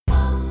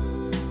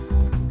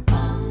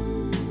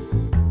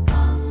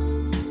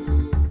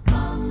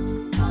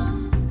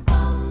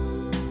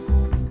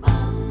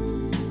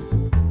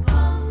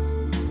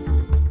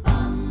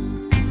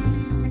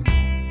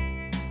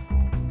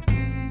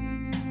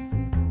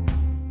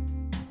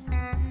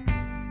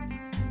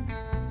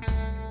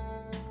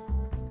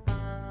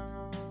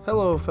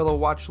Hello, fellow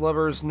watch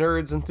lovers,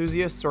 nerds,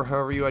 enthusiasts, or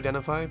however you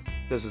identify.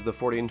 This is the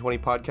 40 and 20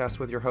 podcast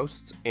with your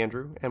hosts,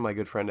 Andrew and my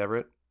good friend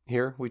Everett.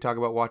 Here, we talk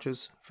about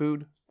watches,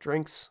 food,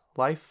 drinks,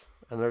 life,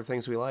 and other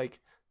things we like.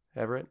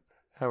 Everett,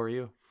 how are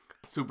you?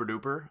 Super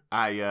duper.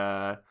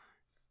 I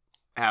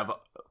have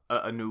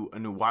a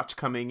new watch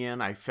coming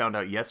in. I found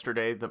out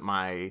yesterday that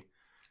my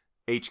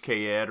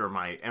HK Ed or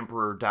my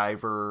Emperor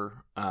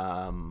Diver,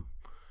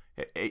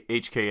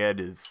 HK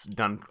Ed has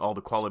done all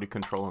the quality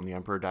control on the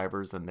Emperor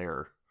Divers, and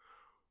they're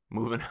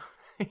moving.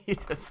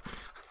 Yes,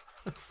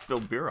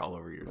 spilled beer all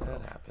over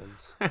yourself. That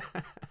happens.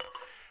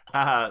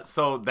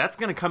 So that's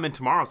going to come in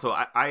tomorrow. So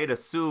I had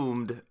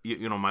assumed,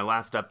 my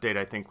last update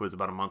I think was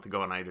about a month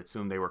ago, and I had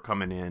assumed they were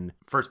coming in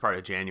first part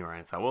of January.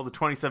 I thought, well, the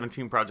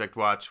 2017 Project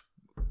Watch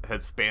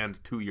has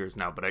spanned 2 years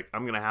now, but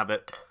I'm going to have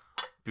it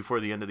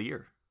before the end of the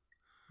year.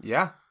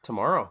 Yeah,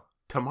 tomorrow.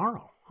 I'm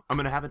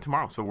going to have it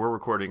tomorrow. So we're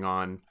recording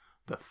on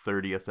the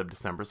 30th of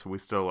December, so we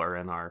still are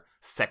in our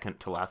second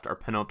to last, our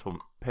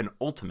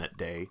penultimate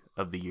day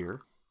of the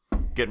year.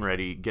 Getting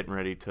ready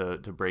to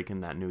break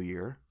in that new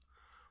year.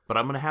 But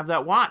I'm going to have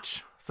that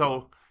watch.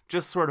 So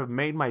just sort of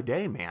made my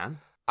day, man.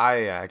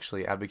 I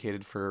actually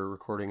advocated for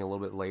recording a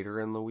little bit later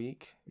in the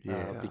week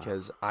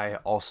because I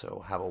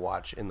also have a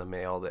watch in the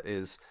mail that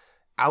is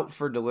out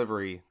for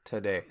delivery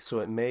today. So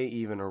it may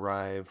even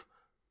arrive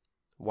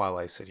while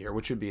I sit here,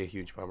 which would be a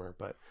huge bummer.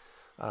 But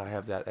I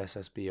have that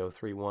SSB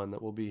 031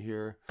 that will be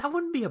here. That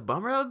wouldn't be a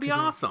bummer. That would be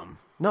awesome.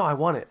 No, I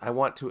want it. I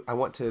want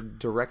to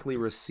directly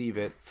receive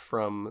it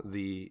from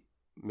the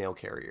mail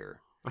carrier.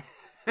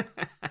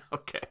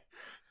 Okay.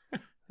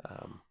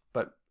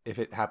 But if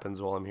it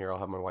happens while I'm here, I'll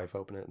have my wife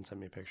open it and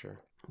send me a picture.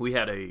 We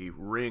had a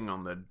ring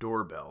on the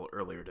doorbell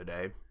earlier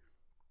today,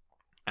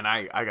 and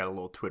I got a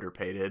little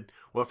Twitter-pated.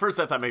 Well, at first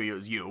I thought maybe it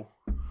was you.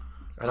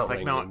 I was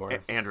like, no,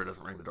 Andrew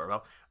doesn't ring the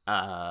doorbell.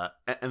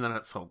 And then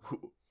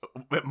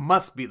it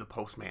must be the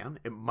postman.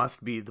 It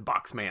must be the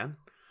box man.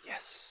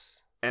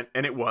 Yes. And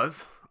it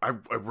was. I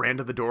ran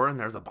to the door, and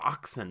there's a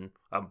box, and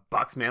a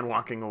box man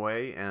walking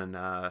away, and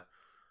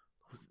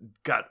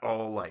got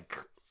all like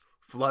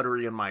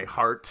fluttery in my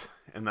heart,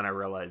 and then I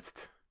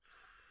realized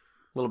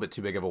a little bit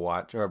too big of a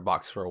watch, or a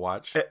box for a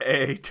watch.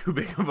 A, too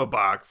big of a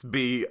box.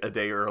 B, a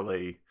day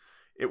early.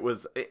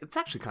 It's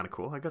actually kind of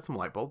cool. I got some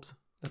light bulbs.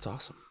 That's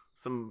awesome.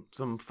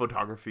 Some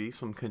photography,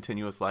 some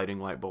continuous lighting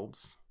light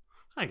bulbs.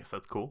 I guess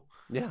that's cool.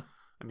 Yeah.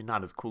 I mean,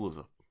 not as cool as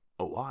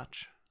a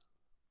watch.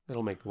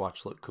 It'll make the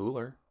watch look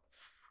cooler.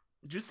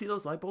 Did you see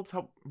those light bulbs?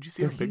 Did you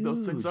see how big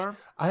those things are?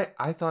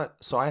 I thought,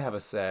 so I have a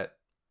set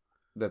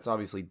that's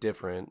obviously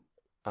different.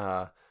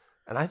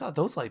 And I thought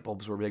those light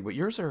bulbs were big, but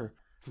yours are...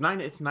 It's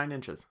 9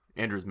 inches.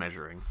 Andrew's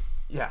measuring.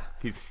 Yeah.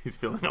 He's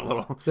feeling a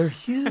little... They're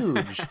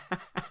huge.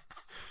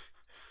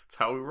 That's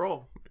how we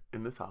roll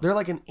in this house. They're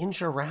like an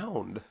inch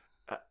around.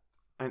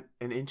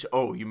 An inch?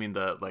 Oh, you mean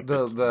the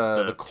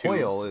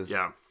coil tubes?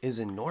 is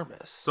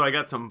enormous. So I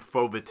got some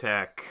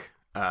Fovitec,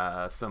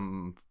 I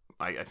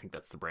think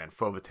that's the brand,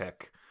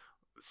 Fovitec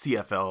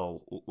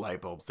CFL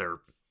light bulbs.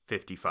 They're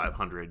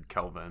 5,500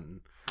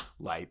 Kelvin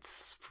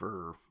lights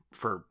for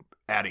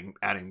adding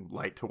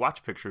light to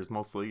watch pictures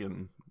mostly,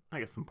 and I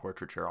guess some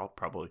portraiture.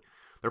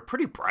 They're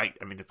pretty bright.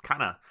 I mean, it's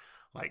kind of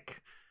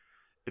like,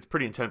 it's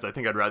pretty intense. I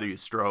think I'd rather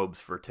use strobes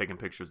for taking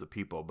pictures of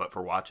people, but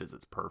for watches,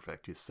 it's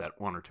perfect. You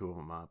set one or two of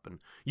them up, and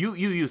you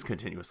use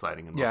continuous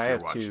lighting in most of your watch.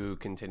 Yeah, I have two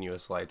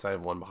continuous lights. I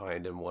have one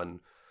behind and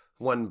one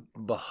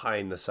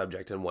behind the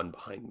subject and one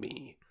behind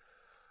me.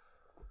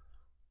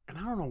 And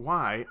I don't know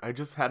why. I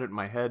just had it in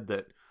my head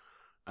that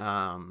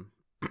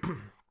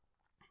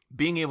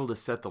being able to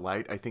set the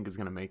light, I think, is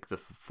going to make the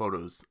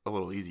photos a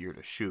little easier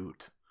to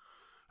shoot.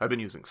 I've been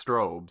using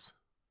strobes.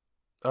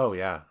 Oh,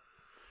 yeah.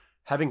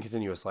 Having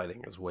continuous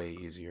lighting is way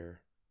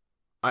easier.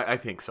 I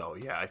think so.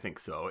 Yeah, I think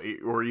so.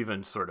 Or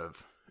even sort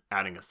of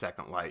adding a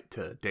second light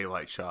to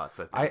daylight shots,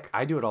 I think.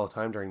 I do it all the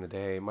time during the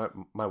day.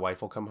 My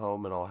wife will come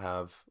home, and I'll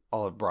have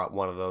brought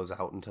one of those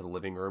out into the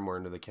living room or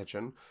into the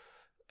kitchen,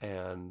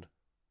 and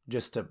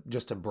just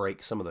to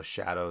break some of the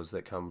shadows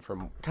that come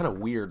from kind of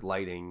weird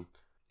lighting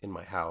in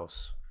my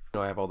house.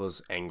 I have all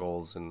those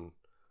angles and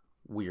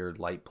weird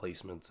light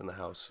placements in the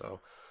house,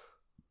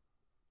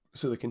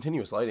 so the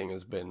continuous lighting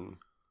has been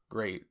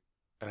great,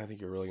 and I think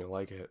you're really gonna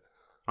like it.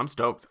 I'm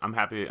stoked. I'm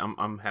happy.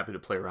 I'm happy to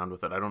play around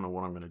with it. I don't know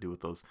what I'm gonna do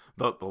with those.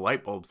 The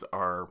light bulbs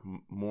are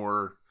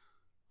more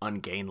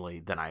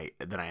ungainly than I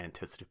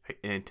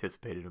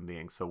anticipated them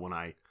being. So when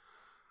I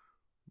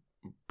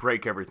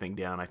break everything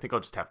down, I think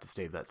I'll just have to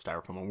save that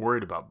styrofoam. I'm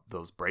worried about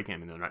those breaking. I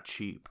mean, they're not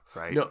cheap,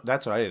 right? No,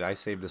 that's what I did. I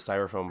saved the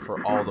styrofoam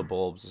for all the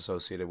bulbs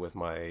associated with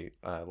my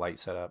light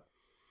setup.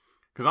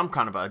 Because I'm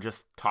kind of I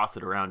just toss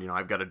it around.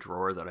 I've got a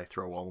drawer that I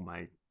throw all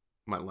my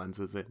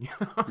lenses in.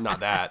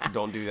 Not that.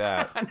 Don't do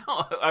that.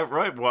 No,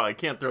 right. Well, I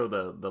can't throw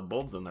the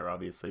bulbs in there,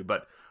 obviously,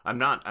 but I'm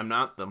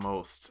not the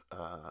most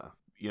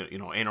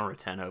anal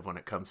retentive when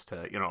it comes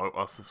to, I'll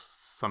also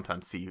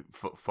sometimes see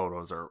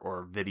photos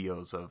or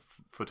videos of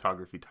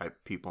photography type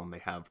people, and they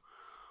have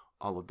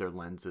all of their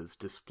lenses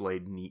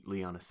displayed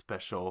neatly on a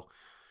special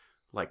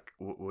like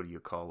what do you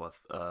call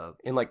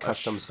in like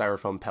custom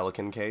styrofoam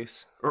Pelican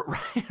case,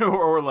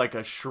 or like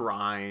a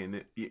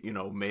shrine,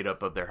 made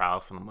up of their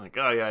house, and I'm like,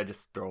 oh yeah, I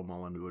just throw them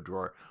all into a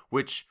drawer,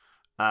 which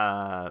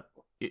for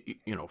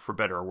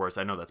better or worse,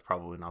 I know that's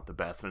probably not the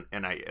best,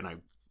 and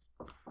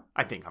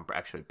I think I'm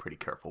actually pretty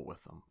careful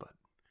with them, but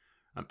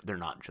they're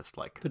not just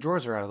like the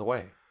drawers are out of the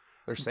way,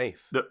 they're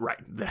safe.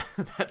 Right,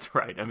 that's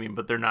right. I mean,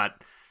 but they're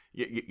not,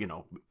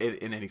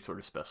 in any sort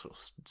of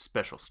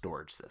special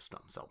storage system.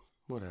 So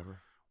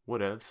whatever.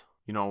 Whatevs.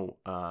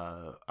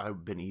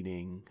 I've been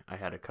eating. I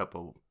had a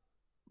couple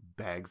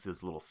bags,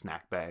 those little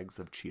snack bags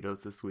of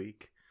Cheetos this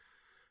week.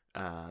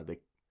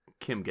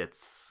 Kim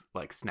gets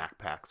like snack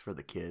packs for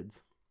the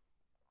kids,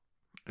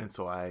 and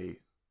so I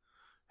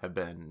have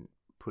been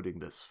putting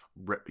this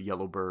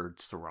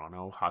Yellowbird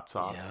Serrano hot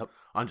sauce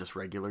on just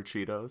regular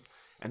Cheetos,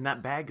 and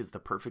that bag is the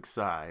perfect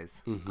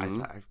size.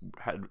 Mm-hmm.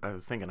 I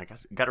was thinking I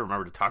got to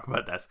remember to talk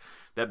about this.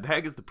 That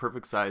bag is the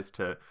perfect size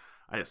to.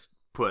 I just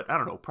put, I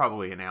don't know,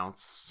 probably an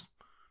ounce,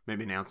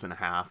 maybe an ounce and a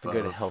half. A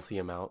good healthy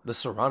amount. The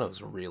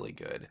Serrano's really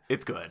good.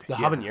 It's good. The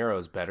habanero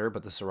is better,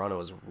 but the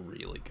Serrano is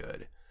really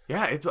good.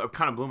 Yeah, it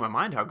kind of blew my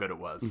mind how good it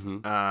was.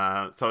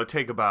 Mm-hmm. So I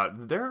take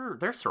about their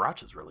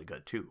sriracha's really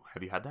good too.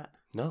 Have you had that?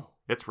 No,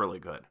 it's really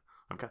good.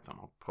 I've got some.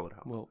 I'll pull it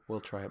out. We'll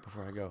try it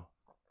before I go.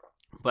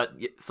 But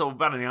so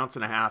about an ounce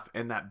and a half,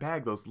 and that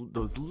bag, those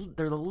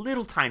they're the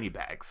little tiny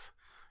bags.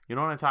 You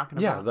know what I'm talking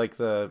about? Yeah, like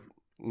the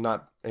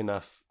not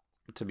enough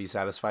to be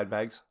satisfied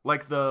bags,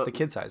 like the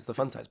kid size, the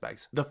fun size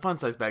bags,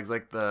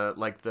 like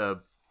the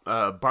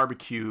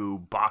barbecue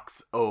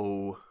box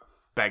O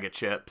bag of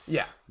chips.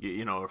 Yeah,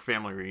 or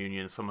family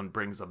reunion, someone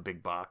brings a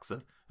big box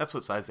of. That's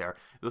what size they are.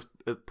 It's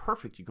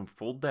perfect. You can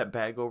fold that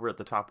bag over at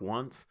the top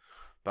once,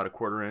 about a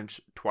 1/4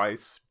 inch,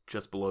 twice,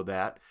 just below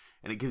that,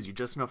 and it gives you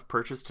just enough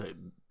purchase to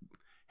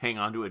hang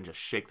on to it and just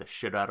shake the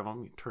shit out of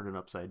them. You turn it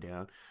upside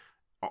down.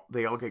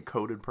 They all get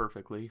coated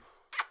perfectly.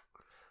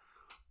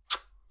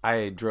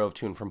 I drove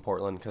to and from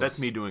Portland because that's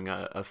me doing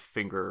a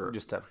finger,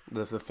 just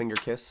the finger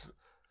kiss,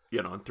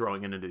 and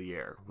throwing it into the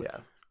air. Yeah,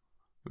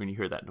 when you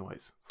hear that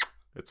noise,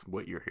 that's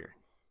what you're hearing.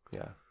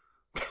 Yeah,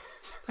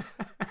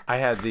 I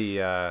had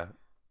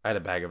a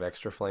bag of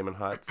extra Flamin'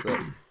 Hots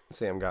that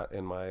Sam got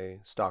in my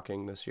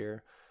stocking this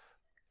year,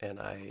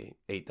 and I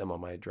ate them on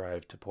my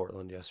drive to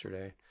Portland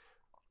yesterday.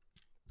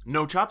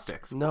 No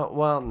chopsticks.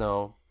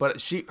 No,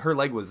 but her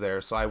leg was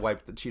there, so I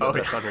wiped the Cheeto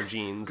dust on her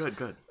jeans.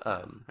 Good.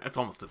 That's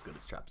almost as good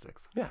as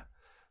chopsticks. Yeah,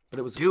 but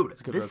it was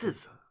this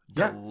is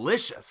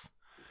delicious.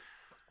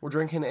 We're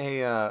drinking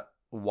a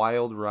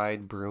Wild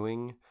Ride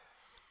Brewing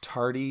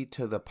Tardy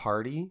to the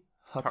Party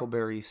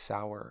Huckleberry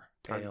Sour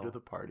Tardy Ale. to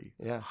the party.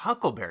 Yeah,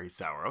 Huckleberry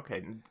Sour.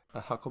 Okay,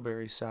 a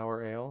Huckleberry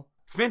Sour Ale.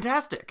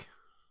 Fantastic.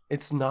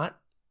 It's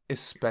not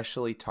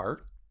especially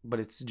tart,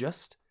 but it's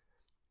just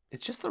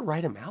the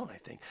right amount, I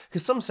think.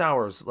 Because some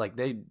sours, like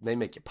they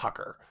make you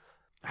pucker.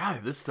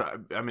 This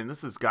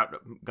has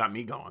got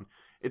me going.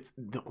 It's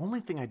the only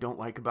thing I don't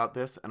like about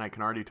this, and I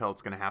can already tell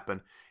it's going to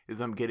happen,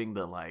 is I'm getting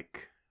the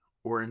like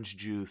orange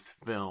juice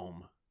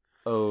film.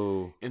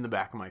 Oh, in the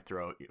back of my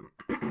throat,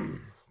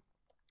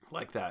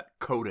 like that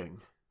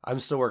coating. I'm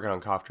still working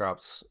on cough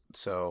drops,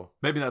 so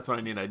maybe that's what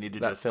I need. I need to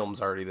that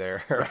film's already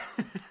there.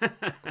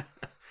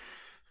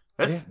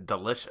 That's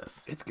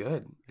delicious. It's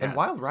good. Yeah. And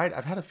Wild Ride,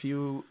 I've had a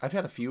few of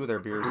their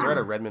beers. They're out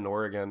of Redmond,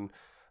 Oregon.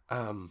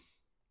 I've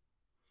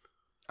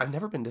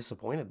never been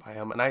disappointed by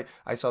them. And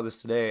I saw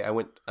this today. I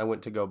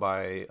went to go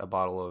buy a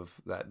bottle of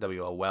that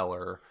W.L.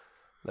 Weller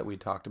that we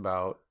talked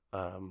about.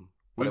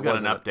 We've got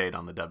an update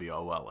on the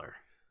W.L. Weller.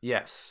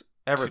 Yes.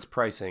 Everett's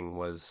pricing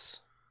was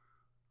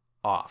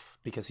off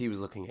because he was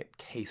looking at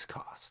case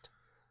cost.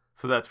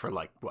 So that's for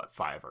like what,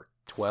 5 or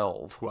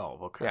 12?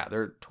 12, okay. Yeah,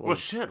 they're 20. Well,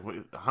 shit,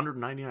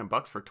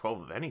 $199 for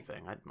 12 of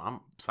anything.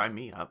 Sign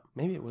me up.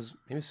 Maybe it was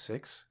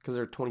 6 because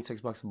they're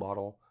 $26 a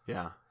bottle.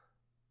 Yeah, it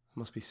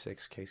must be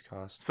 6 case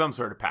cost. Some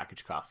sort of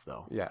package cost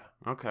though. Yeah.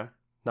 Okay.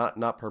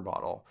 Not per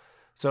bottle.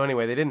 So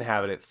anyway, they didn't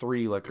have it at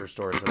 3 liquor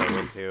stores that I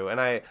went to,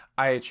 and I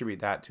attribute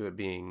that to it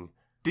being.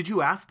 Did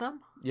you ask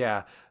them?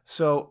 Yeah.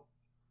 So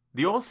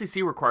the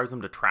OLCC requires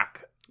them to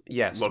track.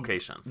 Yes.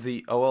 Locations.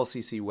 The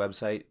OLCC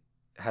website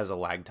has a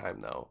lag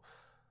time though.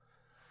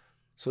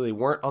 So they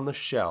weren't on the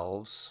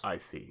shelves. I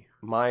see.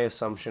 My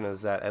assumption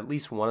is that at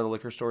least one of the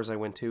liquor stores I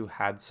went to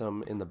had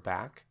some in the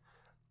back,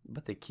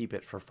 but they keep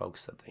it for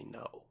folks that they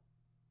know.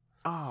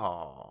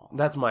 Oh.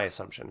 That's my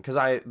assumption. Because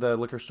the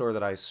liquor store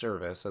that I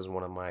service as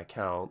one of my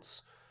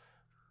accounts,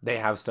 they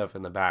have stuff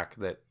in the back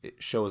that it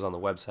shows on the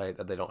website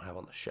that they don't have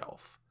on the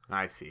shelf.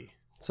 I see.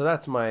 So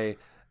that's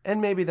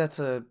and maybe that's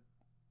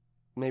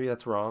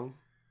wrong.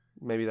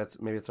 Maybe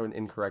it's an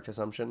incorrect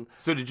assumption.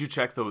 So did you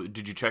check the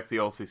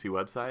LCC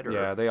website? Or?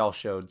 Yeah, they all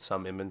showed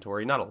some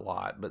inventory, not a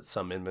lot, but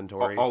some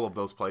inventory. All of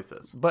those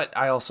places. But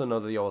I also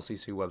know that the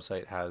LCC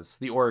website has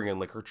the Oregon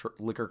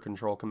Liquor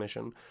Control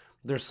Commission.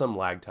 There's some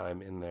lag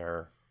time in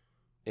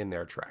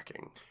their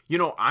tracking.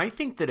 I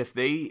think that if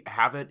they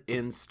have it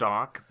in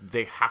stock,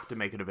 they have to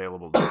make it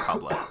available to the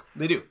public.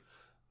 They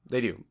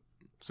do.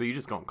 So you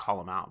just go and call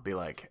them out. Be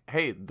like,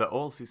 hey, the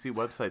OLCC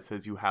website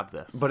says you have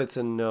this. But it's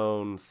a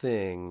known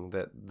thing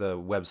that the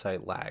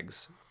website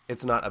lags.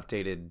 It's not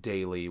updated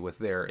daily with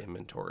their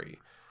inventory.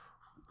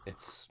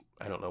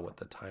 I don't know what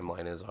the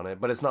timeline is on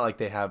it, but it's not like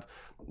they have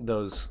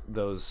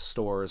those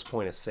stores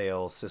point of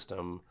sale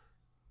system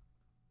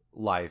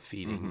live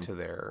feeding to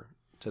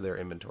their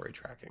inventory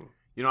tracking.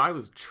 You know, I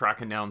was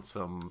tracking down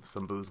some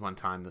booze one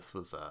time. This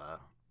was I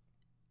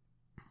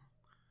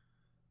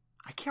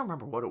can't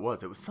remember what it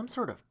was. It was some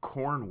sort of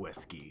corn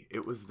whiskey.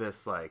 It was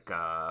this like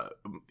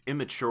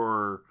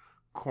immature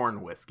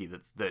corn whiskey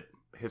that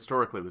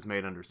historically was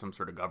made under some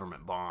sort of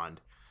government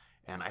bond.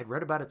 And I'd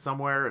read about it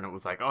somewhere, and it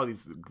was like, oh,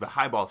 the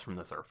highballs from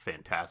this are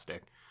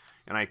fantastic.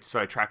 And I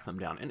tracked some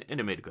down, and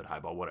it made a good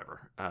highball,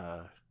 whatever.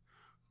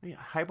 Yeah,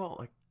 highball,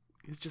 like,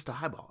 it's just a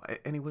highball.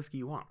 Any whiskey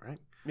you want,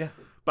 right? Yeah.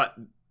 But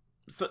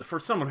for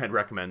someone had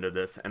recommended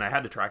this, and I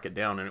had to track it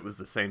down, and it was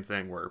the same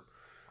thing where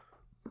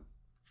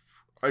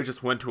I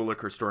just went to a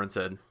liquor store and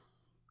said,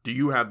 do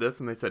you have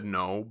this? And they said,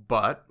 no,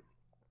 but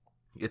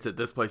it's at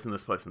this place and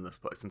this place and this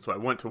place. And so I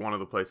went to one of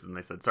the places and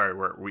they said, sorry,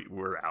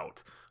 we're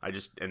out.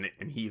 And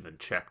he even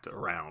checked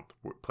around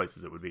what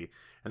places it would be.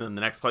 And then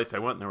the next place I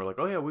went and they were like,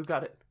 oh yeah, we've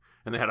got it.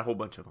 And they had a whole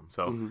bunch of them.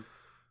 So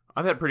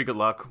I've had pretty good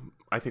luck.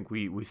 I think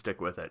we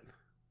stick with it.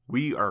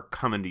 We are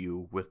coming to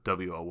you with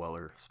W.L.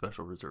 Weller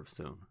Special Reserve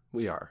soon.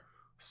 We are.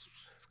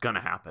 It's going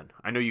to happen.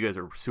 I know you guys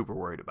are super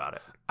worried about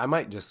it. I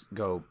might just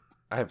go,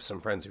 I have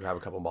some friends who have a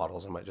couple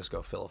bottles. I might just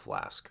go fill a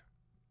flask.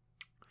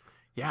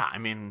 Yeah, I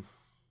mean,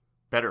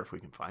 better if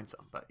we can find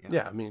some, but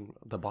yeah, I mean,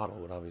 the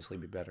bottle would obviously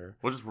be better.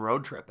 We'll just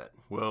road trip it.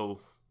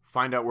 We'll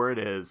find out where it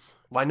is.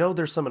 Well, I know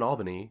there's some in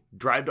Albany.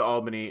 Drive to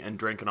Albany and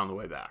drink it on the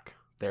way back.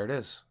 There it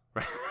is.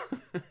 Right.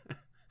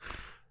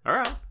 All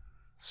right.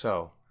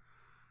 So,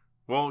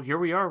 well, here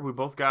we are. We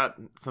both got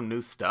some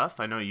new stuff.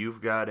 I know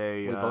you've got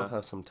a. We both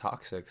have some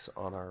Toxics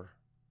on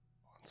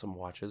some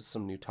watches,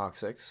 some new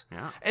Toxics.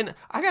 Yeah. And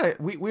I gotta.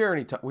 We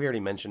already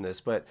mentioned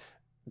this, but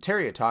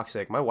Terry at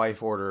Toxic, my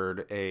wife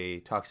ordered a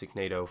Toxic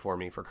NATO for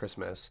me for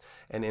Christmas,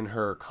 and in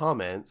her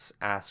comments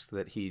asked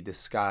that he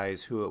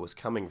disguise who it was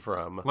coming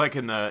from. Like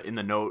in the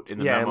note in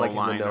the memo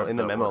line. In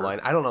the memo line.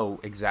 I don't know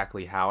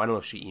exactly how. I don't know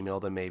if she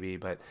emailed him maybe,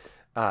 but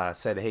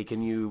said, "Hey,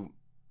 can you?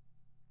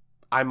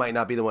 I might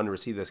not be the one to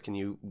receive this. Can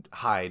you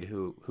hide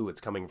who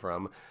it's coming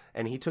from?"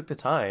 And he took the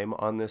time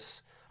on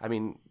this. I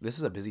mean, this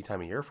is a busy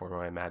time of year for him,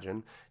 I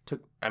imagine.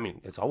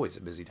 It's always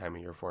a busy time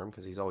of year for him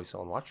because he's always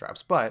selling watch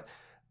straps, but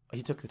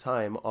he took the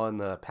time on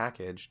the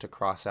package to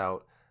cross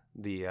out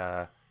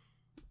the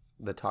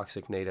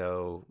Toxic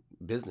NATO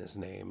business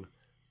name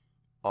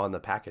on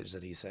the package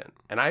that he sent,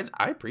 and I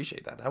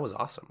appreciate that. That was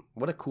awesome.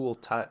 What a cool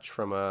touch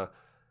from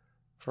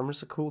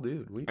just a cool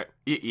dude.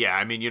 Yeah,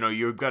 I mean, you know,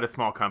 you've got a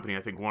small company.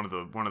 I think one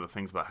of the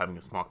things about having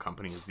a small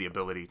company is the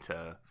ability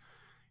to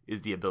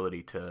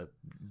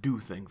do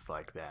things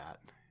like that.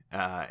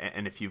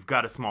 And if you've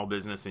got a small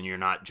business and you're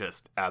not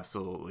just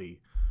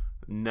absolutely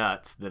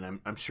nuts, then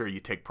I'm sure you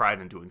take pride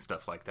in doing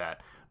stuff like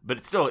that. But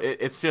it's still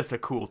it's just a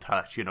cool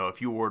touch, you know.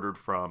 If you ordered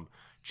from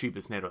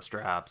Cheapest NATO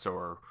Straps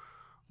or,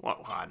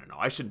 well, I don't know,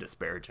 I shouldn't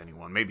disparage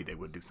anyone, maybe they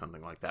would do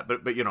something like that,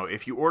 but you know,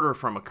 if you order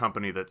from a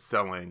company that's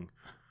selling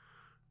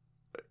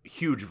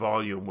huge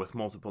volume with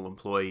multiple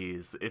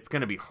employees, it's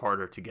going to be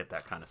harder to get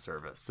that kind of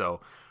service.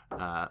 So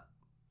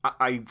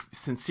I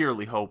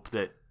sincerely hope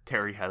that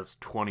Terry has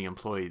 20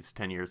 employees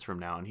 10 years from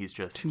now and he's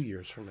just 2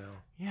 years from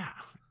now. Yeah.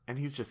 And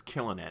he's just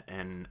killing it.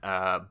 And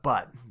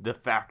but the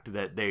fact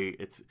that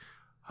it's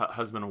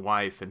husband and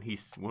wife, and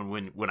he's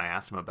when I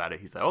asked him about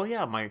it, he said, "Oh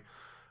yeah, my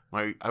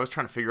I was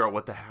trying to figure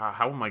out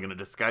how am I going to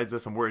disguise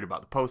this? I'm worried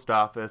about the post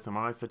office." And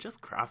my wife said,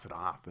 "Just cross it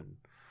off." And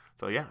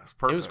so yeah, it's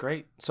perfect. It was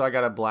great. So I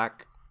got a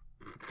black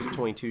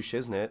 22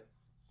 Shiznit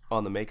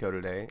on the Mako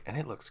today, and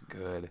it looks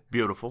good.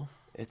 Beautiful.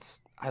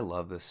 I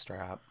love this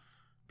strap.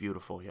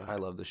 Beautiful, yeah. I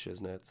love the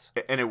Shiznits.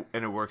 And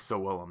it works so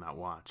well on that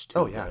watch, too.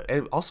 Oh, yeah.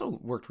 It also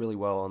worked really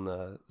well on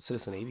the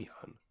Citizen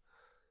Avion.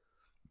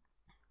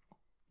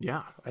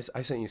 Yeah. I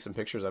sent you some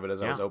pictures of it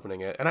as I was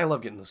opening it. And I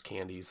love getting those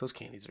candies. Those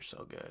candies are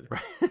so good.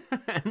 Right.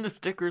 And the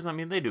stickers, I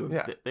mean, they do.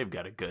 Yeah. They've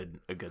got a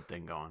good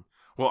thing going.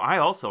 Well, I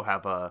also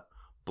have a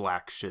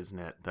black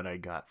Shiznit that I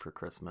got for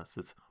Christmas.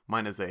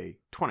 Mine is a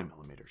 20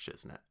 millimeter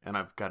Shiznit. And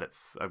I've got it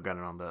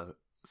on the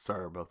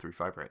Sarbo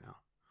 35 right now.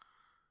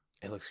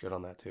 It looks good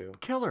on that, too.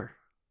 Killer.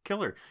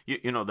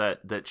 You know,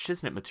 that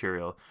Shiznit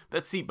material,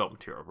 that seatbelt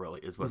material really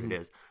is what it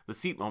is. The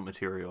seatbelt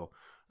material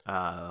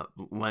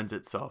lends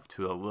itself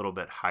to a little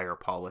bit higher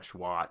polish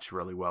watch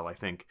really well. I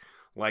think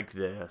like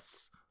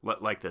this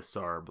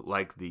Sarb,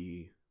 like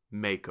the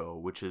Mako,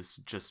 which is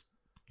just,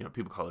 you know,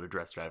 people call it a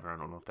dress driver. I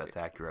don't know if that's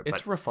accurate.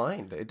 It's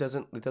refined. It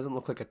doesn't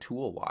look like a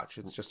tool watch.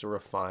 It's just a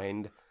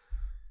refined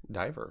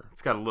diver.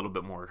 It's got a little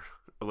bit more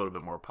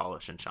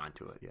polish and shine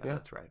to it. Yeah.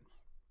 That's right.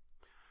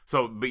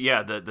 So, but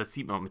yeah, the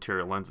seatbelt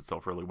material lends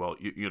itself really well.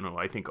 You know,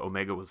 I think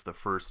Omega was the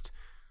first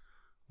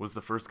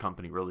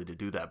company really to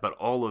do that. But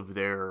all of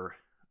their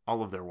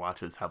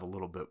watches have a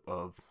little bit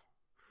of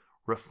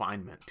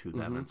refinement to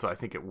them, and so I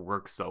think it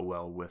works so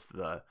well with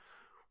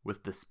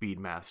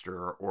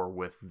Speedmaster or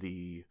with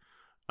the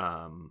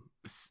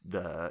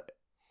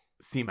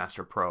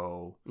Seamaster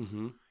Pro.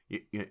 Mm-hmm.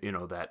 You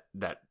know, that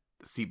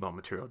seatbelt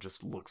material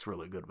just looks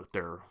really good with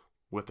their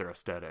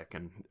aesthetic,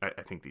 and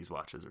I think these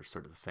watches are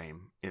sort of the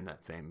same in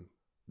that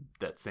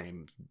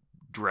same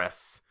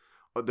dress.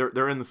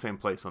 They're in the same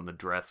place on the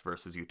dress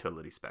versus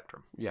utility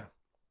spectrum. Yeah,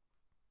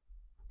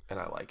 and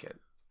I like it.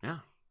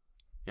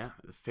 Yeah,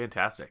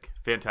 fantastic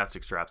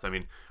straps. I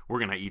mean, we're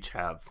gonna each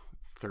have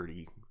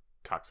 30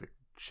 toxic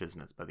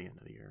shiznits by the end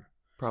of the year.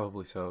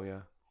 Probably so.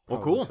 Yeah.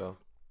 Well, cool. So.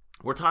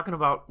 We're talking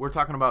about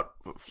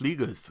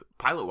Flieger's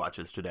pilot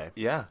watches today.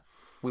 Yeah,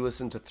 we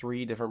listened to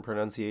 3 different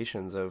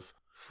pronunciations of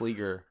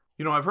Flieger.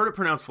 You know, I've heard it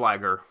pronounced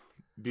Flieger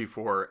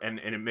before, and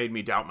it made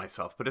me doubt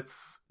myself, but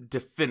it's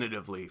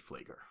definitively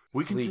Flieger.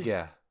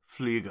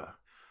 Flieger.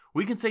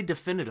 We can say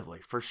definitively,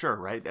 for sure,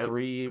 right?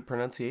 3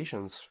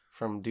 pronunciations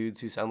from dudes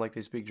who sound like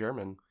they speak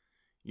German.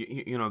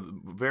 You know,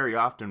 very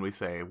often we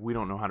say, we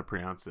don't know how to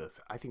pronounce this.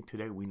 I think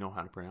today we know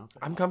how to pronounce it.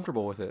 I'm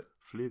comfortable with it.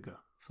 Flieger.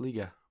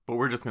 But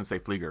we're just going to say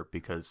Flieger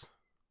because...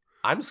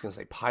 I'm just going to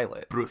say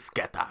pilot.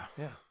 Bruschetta.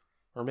 Yeah.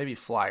 Or maybe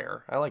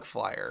flyer. I like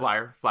flyer.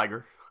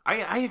 Flieger.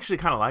 I actually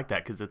kind of like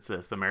that because it's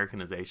this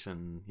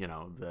Americanization, you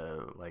know,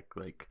 the like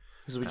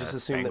because we just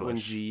assume that when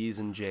G's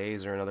and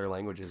J's are in other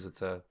languages,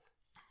 it's a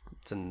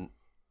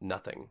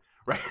nothing.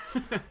 Right.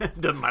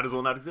 Doesn't might as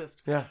well not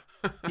exist. Yeah.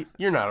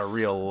 You're not a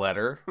real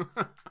letter.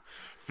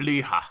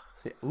 Flieger.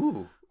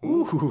 Ooh.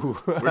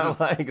 I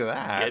like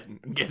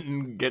that.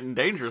 Getting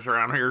dangerous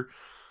around here.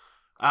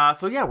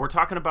 So yeah, we're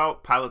talking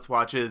about pilots'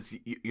 watches.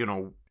 You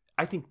know,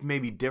 I think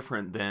maybe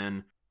different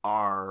than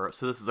so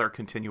this is our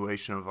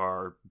continuation of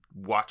our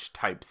watch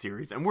type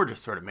series, and we're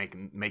just sort of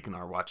making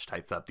our watch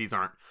types up.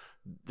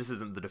 This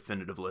isn't the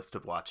definitive list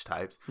of watch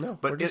types. No,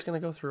 but we're just going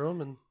to go through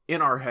them. And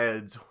in our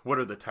heads, what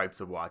are the types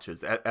of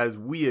watches? As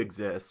we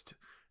exist,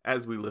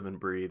 as we live and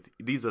breathe,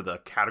 these are the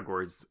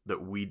categories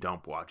that we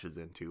dump watches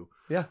into.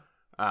 Yeah.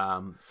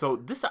 So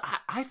this,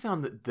 I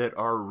found that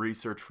our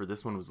research for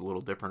this one was a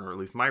little different, or at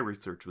least my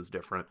research was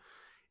different,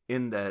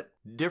 in that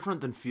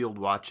different than field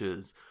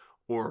watches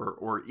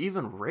or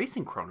even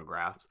racing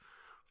chronographs,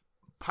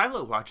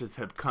 pilot watches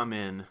have come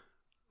in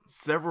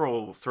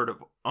several sort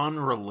of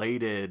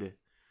unrelated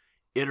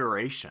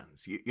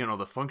iterations. You know,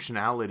 the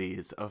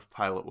functionalities of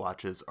pilot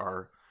watches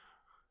are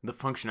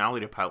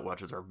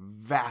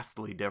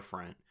vastly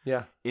different.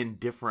 Yeah. In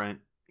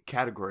different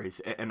categories,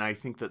 and I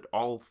think that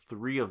all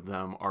 3 of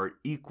them are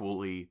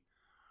equally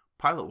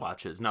pilot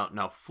watches. Now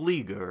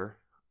Flieger,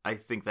 I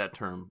think that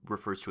term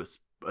refers to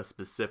a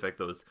specific,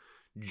 those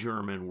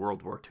German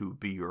World War II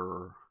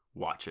Beer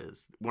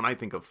watches. When I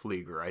think of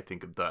Flieger, I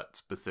think of that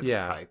specific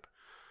type.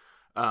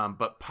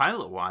 But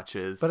pilot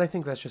watches... But I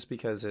think that's just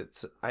because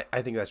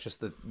I think that's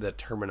just the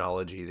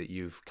terminology that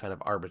you've kind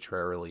of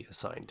arbitrarily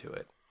assigned to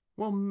it.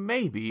 Well,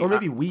 maybe. Or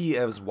maybe we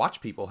as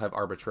watch people have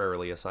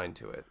arbitrarily assigned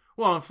to it.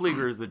 Well, and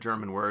Flieger is a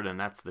German word, and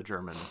that's the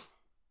German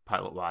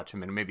pilot watch. I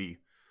mean, maybe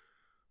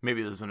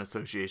there's an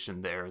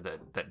association there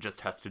that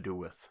just has to do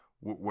with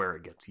where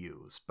it gets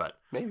used. But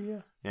maybe,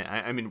 yeah.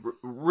 Yeah, I mean,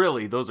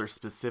 really, those are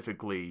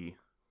specifically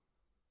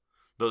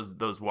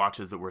those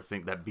watches that we're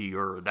that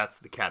Beer, that's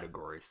the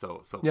category.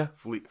 So yeah,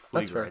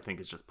 Flieger, I think,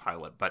 is just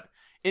pilot. But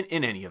in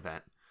any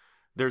event,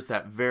 there's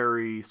that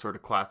very sort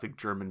of classic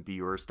German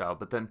Beer style.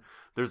 But then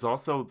there's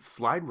also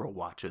slide roll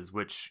watches,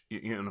 which,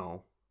 you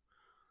know,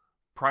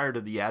 prior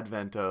to the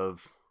advent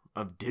of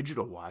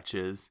digital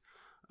watches,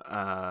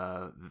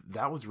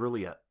 that was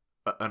really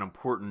an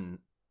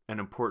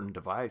important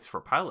device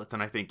for pilots.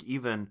 And I think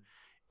even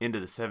into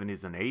the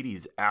 70s and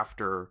 80s,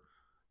 after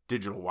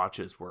digital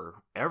watches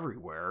were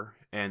everywhere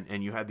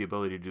and you had the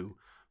ability to do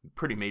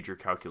pretty major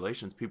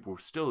calculations, people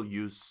still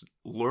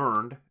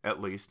learned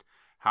at least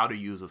how to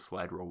use a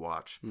slide rule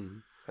watch. Mm-hmm.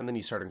 And then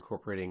you start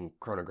incorporating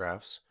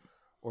chronographs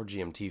or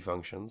GMT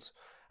functions.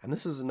 And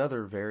this is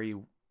another very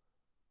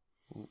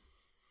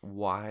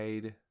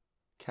wide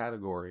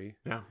category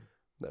that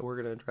we're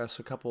going to address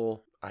a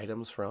couple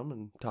items from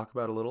and talk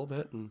about a little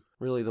bit. And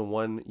really the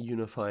one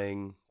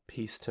unifying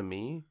piece to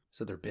me,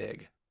 so they're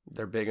big.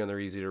 They're big and they're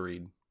easy to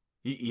read.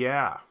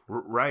 Yeah,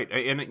 right.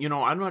 And, you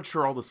know, I'm not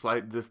sure all the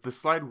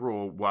slide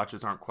rule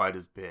watches aren't quite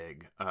as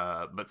big,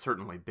 but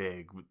certainly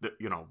big,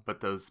 you know,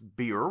 but those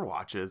Beer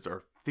watches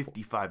are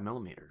 55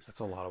 millimeters.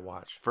 That's a lot of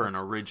watch. For an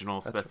original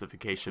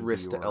specification.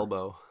 Wrist to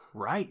elbow.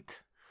 Right.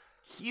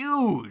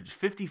 Huge.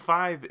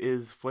 55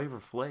 is Flavor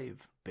Flav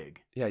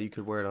big. Yeah, you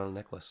could wear it on a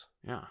necklace.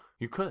 Yeah,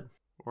 you could.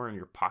 Or in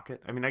your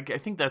pocket. I mean, I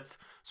think that's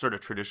sort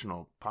of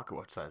traditional pocket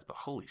watch size, but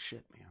holy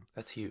shit, man.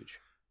 That's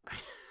huge.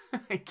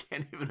 I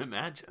can't even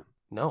imagine.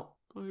 No.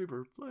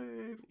 Flavor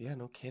Flav. Yeah,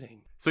 no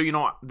kidding. So, you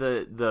know,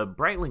 the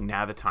Breitling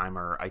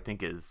Navitimer, I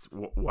think, is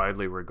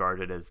widely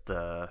regarded as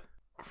the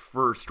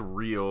first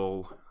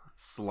real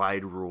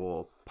slide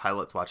rule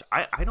pilot's watch.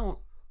 I don't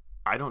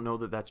know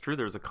that that's true.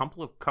 There's a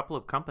couple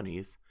of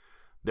companies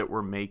that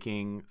were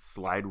making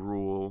slide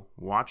rule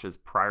watches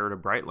prior to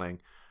Breitling.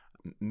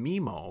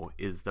 Mimo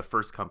is the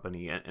first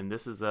company, and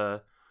this is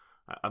a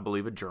I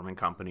believe a German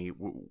company,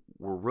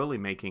 were really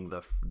made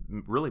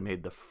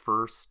the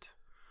first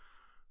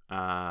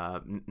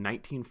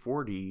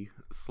 1940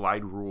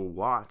 slide rule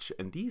watch,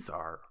 and these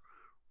are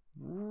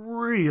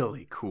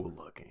really cool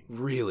looking.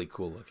 Really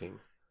cool looking.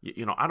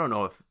 You know, I don't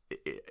know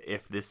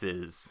if this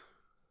is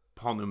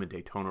Paul Newman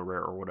Daytona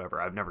Rare or whatever.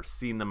 I've never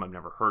seen them. I've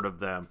never heard of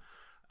them.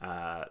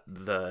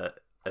 The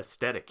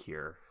aesthetic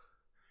here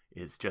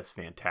is just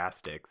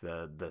fantastic.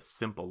 The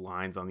simple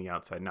lines on the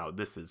outside. Now,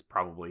 this is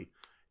probably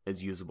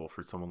as usable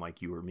for someone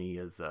like you or me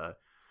as a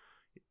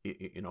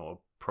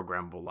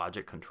programmable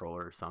logic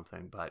controller or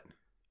something. But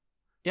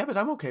yeah, but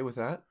I'm okay with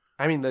that.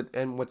 I mean,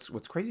 and what's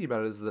crazy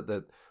about it is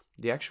that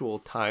the actual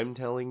time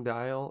telling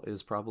dial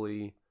is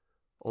probably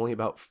only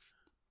about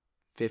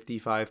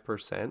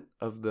 55%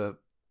 of the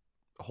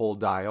whole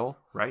dial.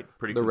 Right.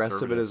 Pretty. The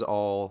rest of it is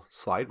all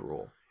slide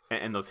rule.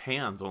 And those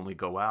hands only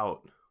go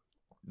out.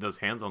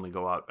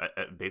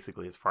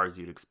 Basically as far as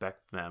you'd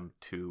expect them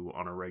to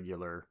on a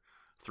regular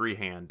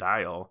 3-hand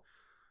dial.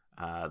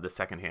 The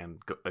second hand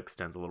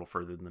extends a little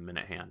further than the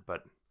minute hand,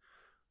 but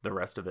the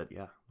rest of it,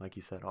 yeah, like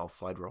you said, all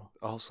slide roll.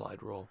 All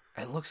slide roll.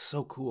 And it looks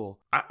so cool.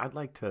 I'd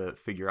like to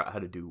figure out how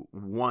to do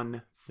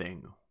one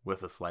thing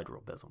with a slide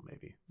roll bezel,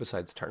 maybe.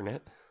 Besides turn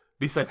it,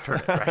 right?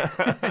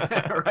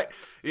 Right.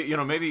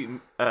 Maybe,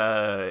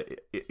 I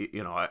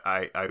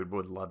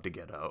would love to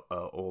get a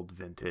old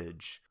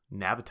vintage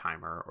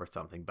Navitimer or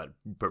something, but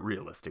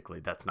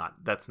realistically, that's not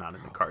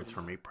in the cards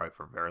for me probably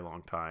for a very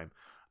long time.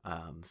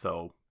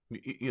 So,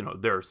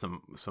 there are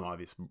some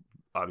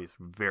obvious,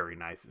 very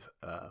nice,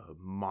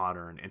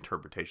 modern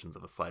interpretations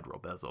of a slide roll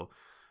bezel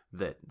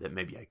that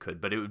maybe I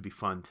could, but it would be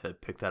fun to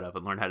pick that up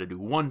and learn how to do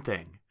one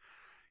thing,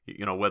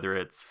 whether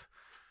it's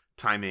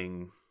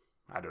timing,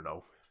 I don't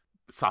know,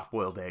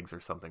 soft-boiled eggs or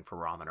something for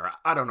ramen, or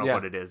I don't know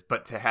what it is,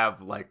 but to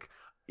have like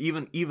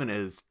even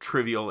as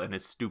trivial and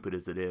as stupid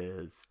as it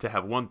is, to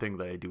have one thing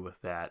that I do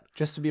with that,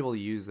 just to be able to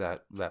use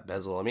that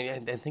bezel. I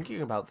mean, and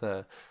thinking about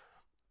the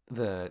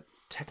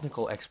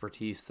technical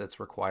expertise that's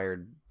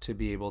required to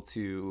be able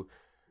to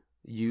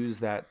use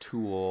that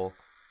tool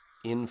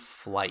in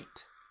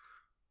flight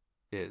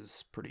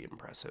is pretty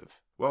impressive.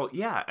 Well,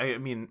 yeah, I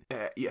mean,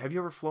 have you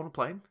ever flown a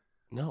plane?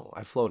 No,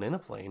 I've flown in a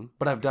plane,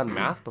 but I've done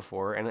math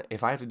before, and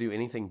if I have to do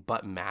anything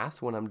but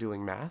math when I'm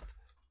doing math,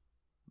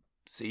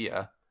 see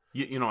ya.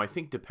 I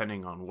think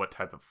depending on what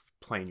type of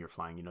plane you're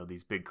flying,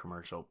 these big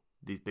commercial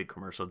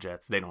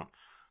jets,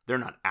 they're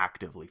not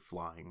actively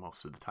flying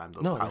most of the time.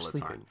 Those pilots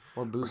they're sleeping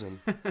or boozing.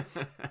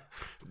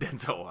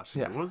 Denzel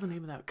Washington. Yeah. What was the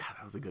name of that? God,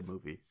 that was a good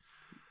movie.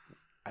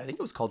 I think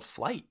it was called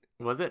Flight.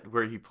 Was it?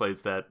 Where he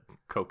plays that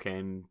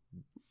cocaine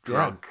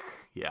drunk?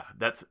 Yeah,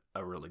 that's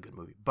a really good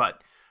movie.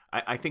 But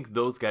I think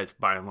those guys,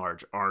 by and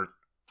large, aren't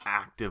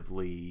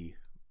actively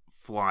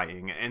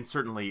flying. And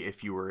certainly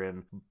if you were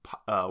in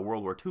a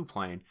World War II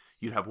plane,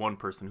 you'd have one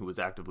person who was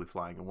actively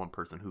flying and one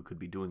person who could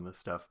be doing this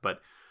stuff.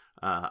 But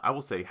I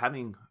will say,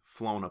 having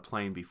flown a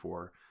plane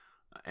before,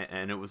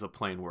 and it was a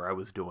plane where I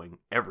was doing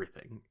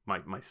everything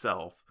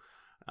myself,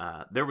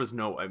 there was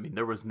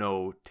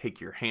no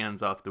take your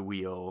hands off the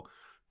wheel,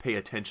 pay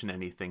attention to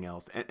anything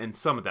else. And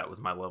some of that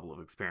was my level of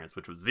experience,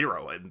 which was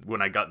zero. And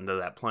when I got into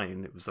that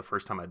plane, it was the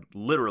first time I'd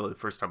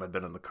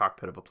been in the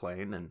cockpit of a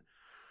plane. And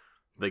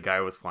the guy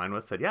I was flying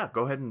with said, yeah,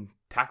 go ahead and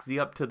taxi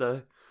up to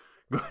the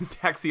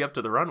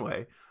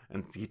runway.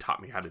 And he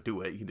taught me how to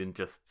do it. He didn't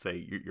just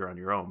say you're on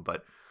your own,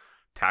 but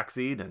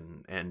taxied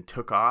and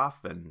took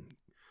off. And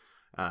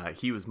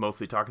he was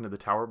mostly talking to the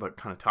tower, but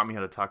kind of taught me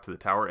how to talk to the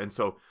tower. And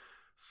so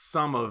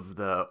some of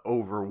the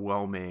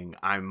overwhelming,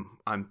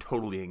 I'm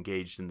totally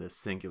engaged in this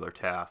singular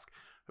task,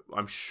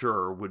 I'm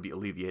sure would be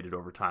alleviated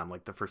over time.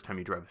 Like the first time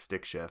you drive a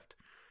stick shift,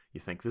 you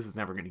think this is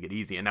never going to get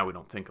easy, and now we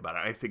don't think about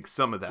it. I think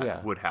some of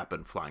that would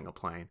happen flying a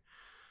plane.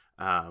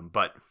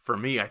 But for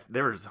me,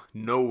 there's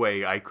no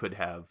way I could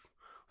have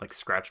like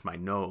scratched my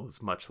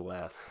nose, much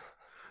less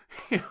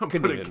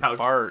couldn't even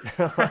fart.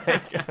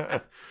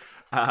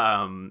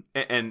 And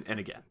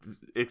again,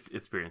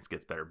 experience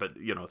gets better. But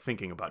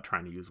thinking about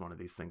trying to use one of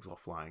these things while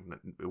flying,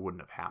 it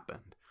wouldn't have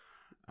happened.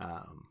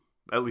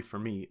 At least for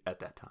me at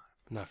that time.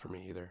 Not for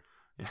me either.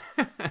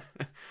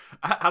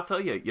 I'll tell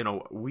you,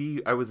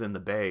 I was in the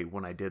Bay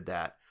when I did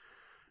that.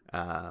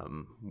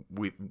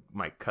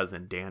 My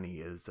cousin Danny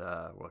is,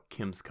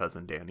 Kim's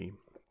cousin Danny,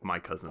 my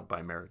cousin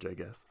by marriage, I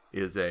guess,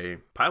 is a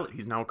pilot.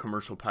 He's now a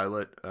commercial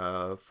pilot,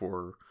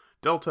 for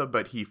Delta,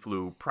 but he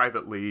flew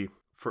privately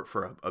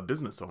for a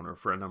business owner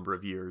for a number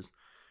of years.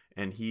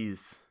 And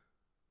he's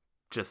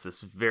just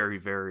this very,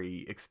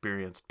 very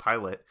experienced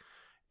pilot.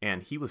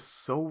 And he was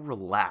so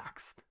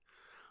relaxed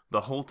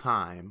the whole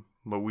time.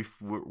 But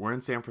we're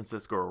in San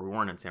Francisco, or we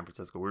weren't in San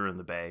Francisco. We were in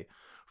the Bay.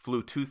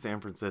 Flew to San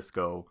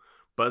Francisco,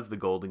 buzzed the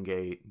Golden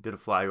Gate, did a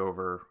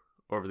flyover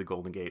over the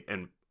Golden Gate,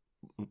 and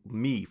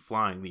me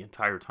flying the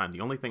entire time.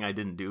 The only thing I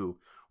didn't do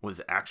was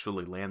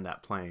actually land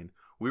that plane.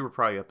 We were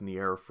probably up in the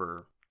air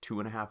for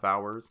 2.5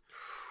 hours.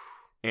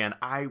 And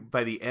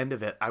by the end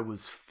of it, I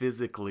was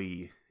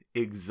physically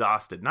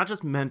exhausted, not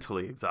just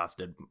mentally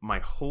exhausted, my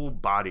whole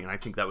body. And I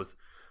think that was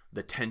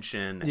the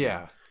tension. And,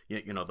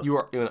 you know, You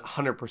are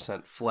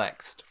 100%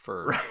 flexed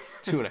for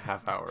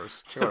 2.5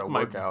 hours. You're just going to my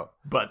work out.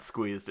 butt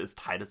squeezed as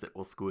tight as it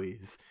will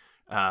squeeze.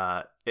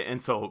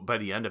 And so by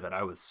the end of it,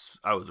 I was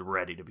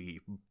ready to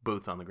be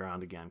boots on the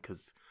ground again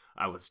because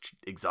I was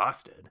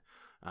exhausted.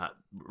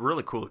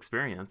 Really cool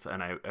experience,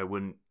 and I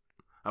wouldn't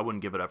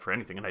give it up for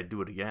anything, and I'd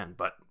do it again.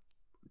 But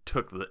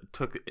took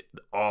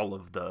all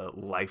of the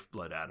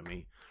lifeblood out of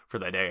me for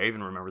that day. I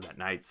even remember that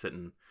night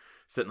sitting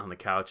on the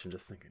couch and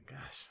just thinking,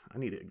 "Gosh, I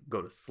need to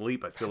go to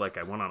sleep." I feel like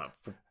I went on a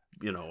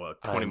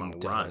 20-mile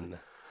run.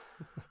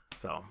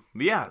 So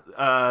yeah,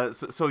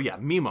 so yeah,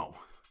 Mimo.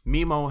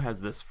 Mimo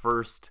has this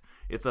first.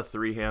 It's a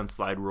 3-hand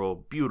slide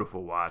rule,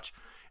 beautiful watch.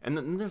 And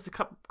then there's a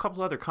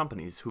couple other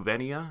companies,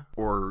 Huvenia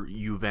or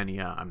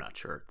Juvenia. I'm not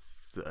sure.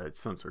 It's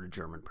some sort of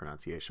German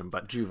pronunciation,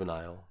 but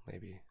Juvenile,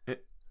 maybe.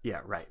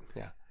 Yeah, right.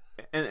 Yeah.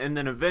 And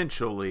then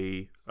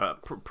eventually,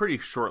 pretty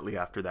shortly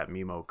after that,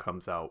 Mimo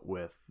comes out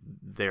with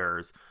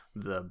theirs.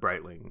 The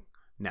Breitling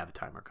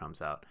Navitimer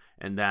comes out,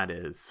 and that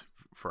is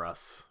for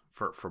us,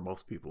 for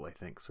most people, I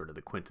think, sort of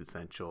the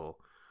quintessential.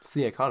 It's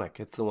the iconic.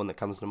 It's the one that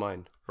comes to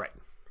mind.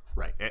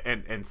 Right,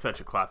 and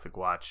such a classic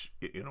watch,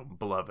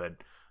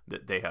 beloved.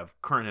 That they have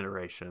current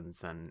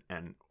iterations and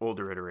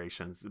older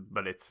iterations,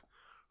 but it's,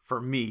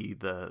 for me,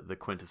 the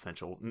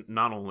quintessential,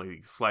 not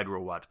only slide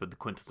rule watch, but the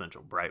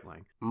quintessential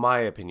Breitling. My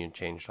opinion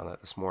changed on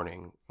that this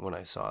morning when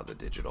I saw the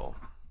digital.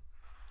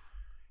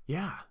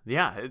 Yeah,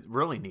 it's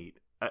really neat.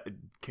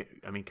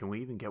 Can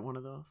we even get one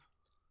of those?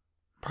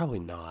 Probably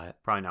not.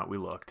 Probably not. We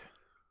looked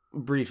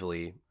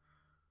briefly,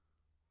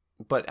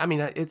 but I mean,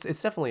 it's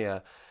definitely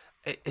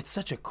it's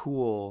such a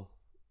cool,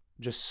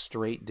 just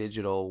straight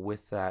digital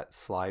with that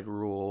slide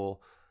rule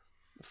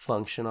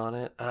function on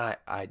it, and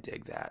I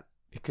dig that.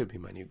 It could be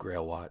my new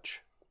Grail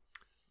watch.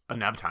 A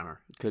Navitimer.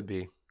 Could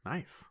be.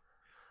 Nice.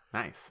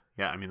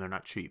 Yeah, I mean, they're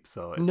not cheap,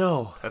 so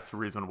that's a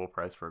reasonable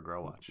price for a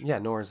Grail watch. Yeah,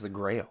 nor is the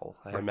Grail.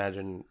 I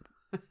imagine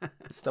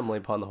stumbling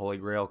upon the Holy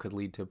Grail could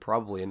lead to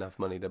probably enough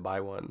money to buy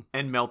one.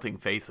 And melting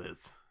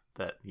faces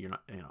that you're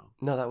not,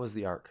 No, that was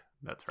the Ark.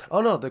 That's right.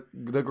 Oh no,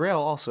 the Grail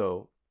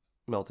also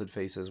melted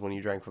faces when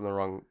you drank from the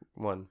wrong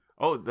one.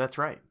 Oh, that's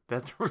right.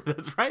 That's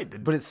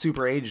right. But it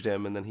super aged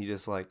him, and then he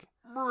just yeah.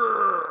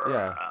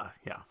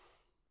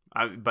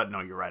 But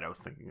no, you're right. I was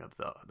thinking of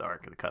the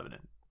Ark of the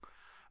Covenant.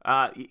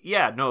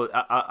 Yeah, no,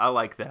 I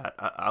like that.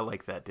 I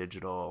like that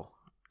digital.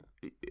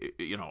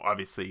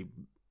 Obviously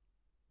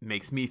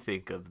makes me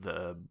think of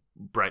the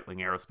Breitling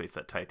Aerospace,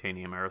 that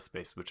titanium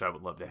aerospace, which I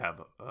would love to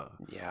have.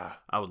 Yeah,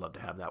 I would love to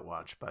have that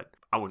watch, but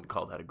I wouldn't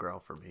call that a Grail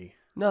for me.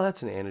 No,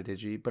 that's an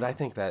Anadigi, but I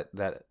think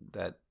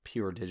that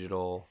pure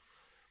digital,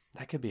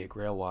 that could be a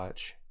Grail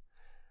watch.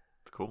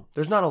 It's cool.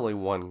 There's not only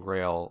one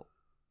Grail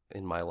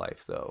in my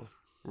life, though.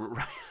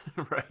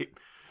 Right.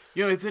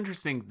 It's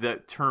interesting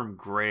that term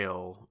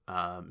Grail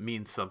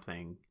means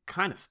something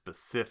kind of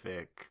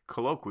specific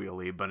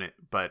colloquially, but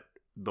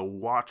the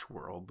watch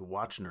world, the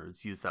watch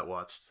nerds use that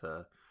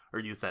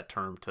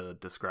term to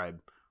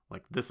describe,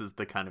 like, this is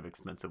the kind of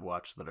expensive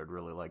watch that I'd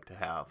really like to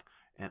have.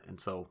 And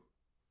so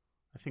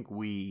I think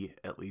we,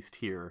 at least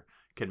here,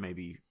 can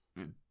maybe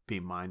be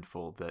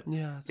mindful that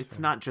it's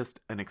fair. Not just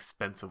an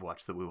expensive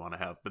watch that we want to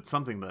have, but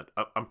something that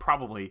I'm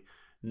probably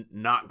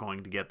not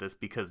going to get this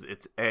because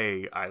it's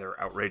A, either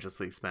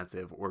outrageously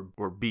expensive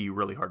or B,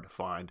 really hard to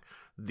find.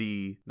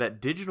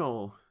 That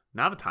digital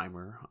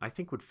Navitimer, I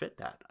think, would fit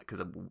that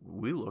because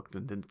we looked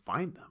and couldn't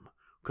find them.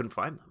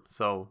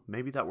 So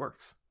maybe that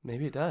works.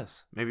 Maybe it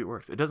does. Maybe it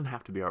works. It doesn't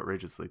have to be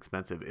outrageously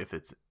expensive if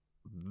it's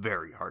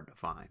very hard to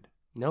find.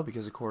 No,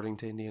 because according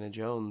to Indiana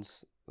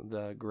Jones,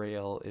 the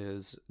Grail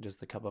is just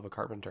the cup of a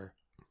carpenter.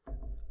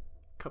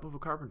 Cup of a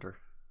carpenter.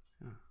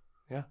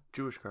 Yeah.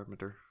 Jewish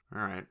carpenter.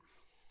 All right.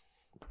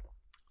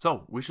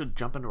 So we should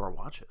jump into our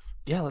watches.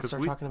 Yeah, let's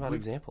start talking about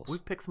examples. We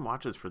picked some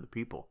watches for the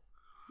people.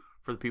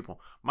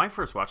 My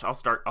first watch, I'll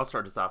start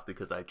us off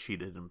because I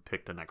cheated and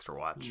picked an extra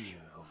watch. You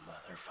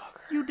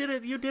motherfucker. You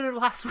did it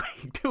last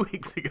week, 2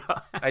 weeks ago.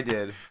 I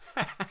did.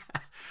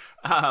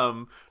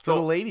 So the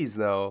ladies,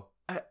 though.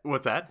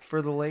 What's that?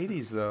 For the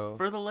ladies, though.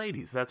 For the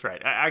ladies, that's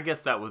right. I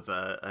guess that was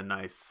a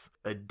nice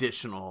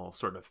additional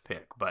sort of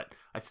pick, but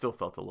I still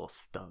felt a little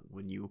stung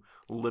when you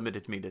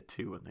limited me to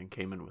 2 and then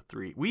came in with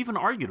 3. We even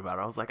argued about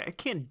it. I was like, I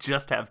can't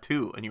just have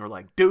 2. And you were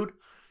like, dude,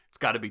 it's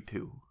got to be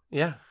 2.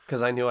 Yeah,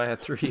 because I knew I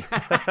had 3.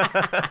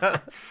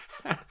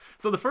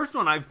 So the first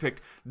one I've picked,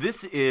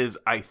 this is,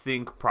 I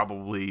think,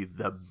 probably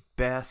the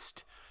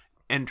best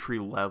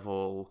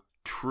entry-level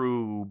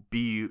true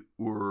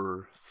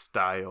B-Uhr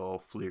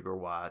style Flieger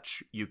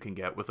watch you can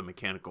get with a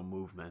mechanical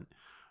movement.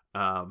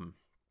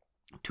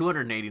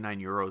 289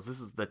 euros.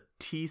 This is the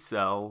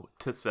T-Cell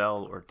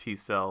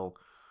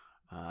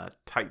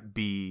Type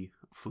B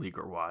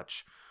Flieger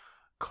watch.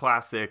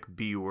 Classic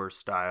B-Uhr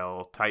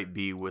style, Type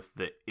B with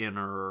the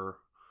inner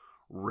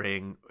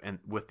ring and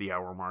with the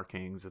hour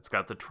markings. It's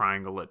got the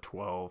triangle at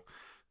 12.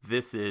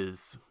 This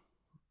is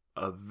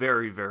a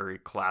very, very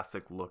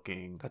classic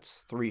looking.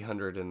 That's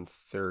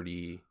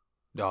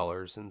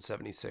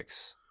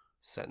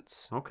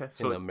 $330.76. Okay,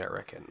 so in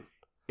American.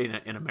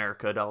 in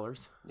America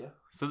dollars. Yeah.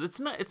 So it's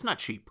not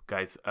cheap,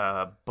 guys.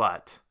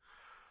 But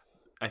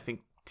I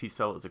think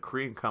T-Cell is a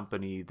Korean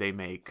company. They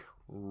make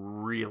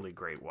really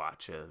great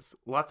watches,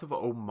 lots of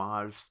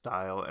homage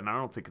style, and I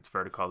don't think it's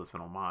fair to call this an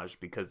homage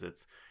because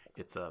it's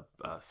a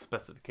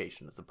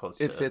specification as opposed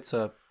to it fits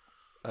a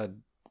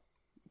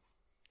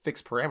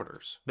fixed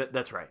parameters.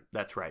 That's right.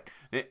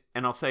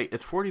 And I'll say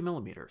it's 40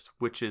 millimeters,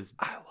 which is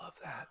I love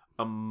that.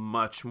 a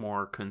much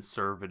more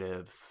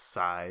conservative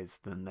size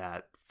than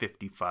that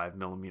 55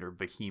 millimeter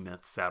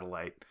behemoth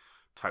satellite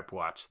type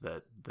watch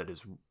that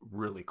is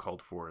really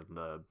called for in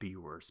the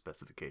BUR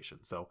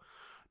specification. So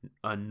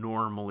a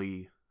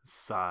normally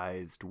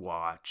sized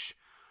watch,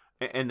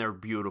 and they're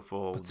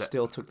beautiful. But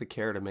still took the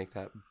care to make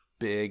that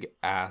big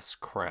ass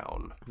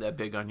crown. That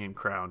big onion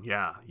crown.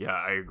 Yeah,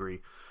 I agree.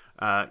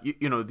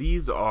 You know,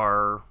 these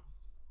are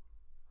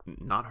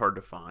not hard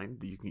to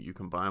find. You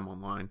can buy them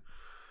online.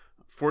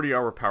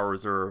 40-hour power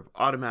reserve,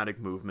 automatic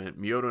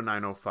movement, Miyota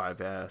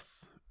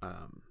 905S.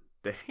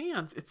 The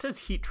hands, it says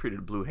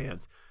heat-treated blue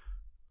hands.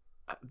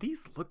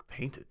 These look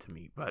painted to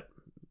me, but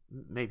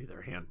maybe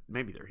they're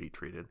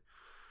heat-treated.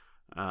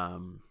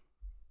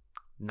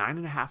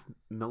 9.5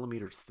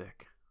 millimeters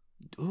thick.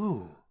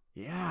 Ooh.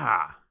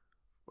 Yeah.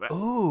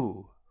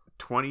 Ooh.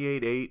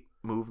 28.8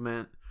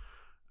 movement.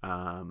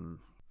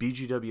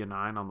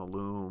 BGW9 on the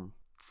loom.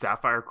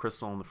 Sapphire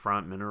crystal on the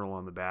front, mineral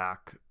on the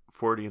back.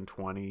 40 and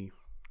 20.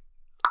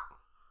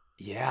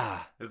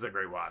 Yeah. It's a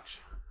great watch.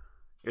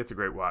 It's a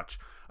great watch.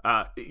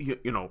 You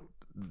know,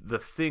 the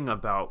thing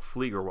about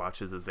Flieger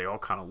watches is they all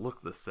kind of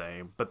look the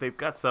same, but they've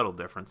got subtle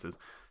differences.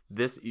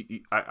 This,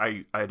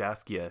 I'd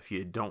ask you, if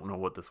you don't know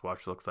what this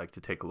watch looks like,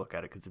 to take a look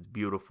at it because it's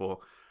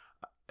beautiful.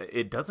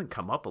 It doesn't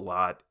come up a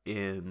lot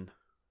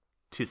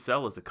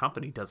T-Cell as a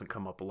company doesn't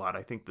come up a lot.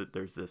 I think that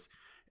there's this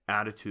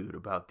attitude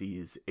about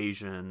these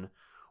Asian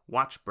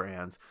watch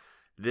brands.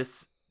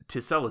 This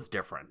T-Cell is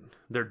different.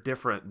 They're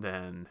different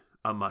than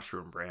a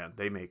mushroom brand.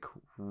 They make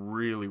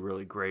really,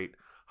 really great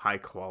high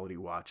quality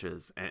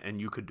watches, and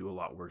you could do a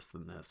lot worse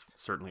than this.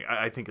 Certainly,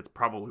 I think it's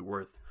probably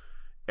worth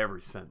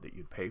every cent that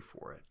you'd pay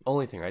for it.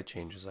 Only thing I'd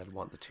change is I'd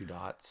want the 2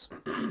 dots.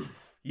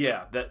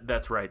 Yeah,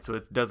 that's right. So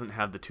it doesn't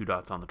have the 2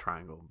 dots on the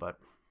triangle, but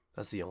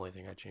that's the only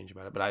thing I'd change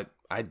about it. But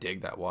I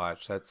dig that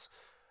watch. That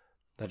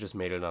just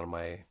made it on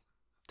my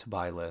to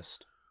buy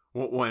list.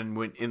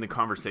 When in the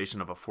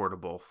conversation of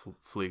affordable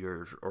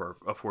Fliegers or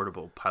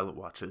affordable pilot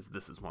watches,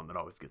 this is one that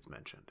always gets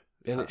mentioned.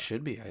 And it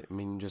should be. I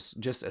mean,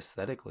 just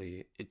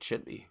aesthetically, it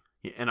should be.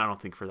 Yeah, and I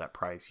don't think for that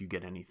price you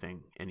get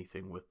anything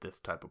with this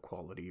type of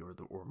quality or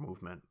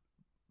movement.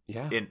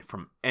 Yeah.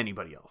 From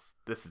anybody else.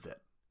 This is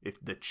it.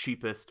 If the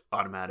cheapest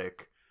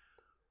automatic,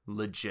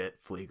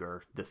 legit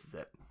Flieger, this is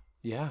it.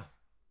 Yeah.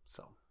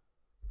 So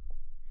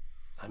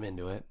I'm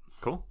into it.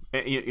 Cool.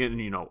 And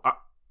you know,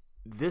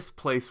 this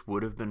place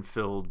would have been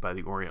filled by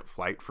the Orient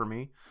Flight for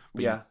me.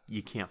 But yeah.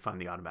 You can't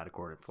find the automatic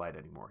Orient Flight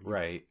anymore.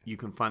 Right. You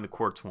can find the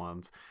quartz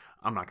ones.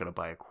 I'm not going to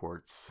buy a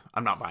quartz.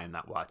 I'm not buying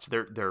that watch.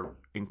 They're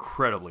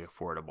incredibly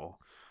affordable.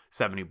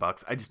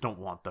 $70. I just don't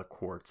want the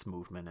quartz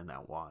movement in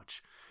that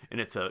watch. And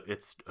it's a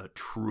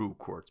true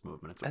quartz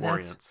movement. It's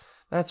Orient's.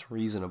 That's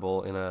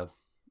reasonable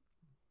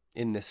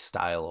in this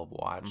style of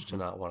watch to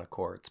not want a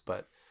quartz,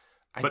 but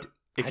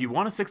if you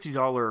want a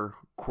 $60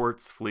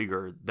 quartz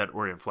Flieger, that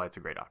Orient Flight's a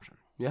great option.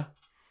 Yeah.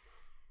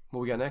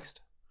 What we got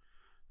next?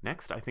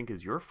 Next, I think,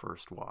 is your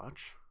first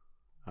watch.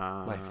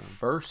 My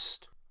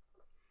first,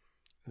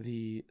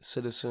 the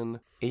Citizen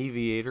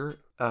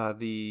Aviator.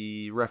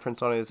 The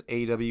reference on it is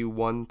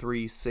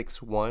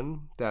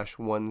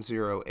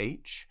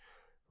AW1361-10H,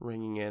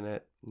 ringing in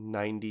at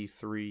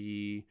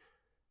 93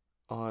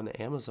 on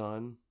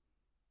Amazon.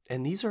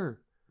 And these are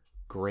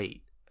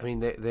great. I mean,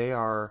 they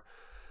are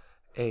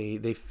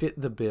they fit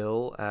the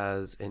bill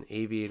as an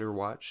aviator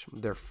watch.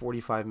 They're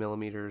 45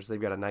 millimeters. They've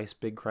got a nice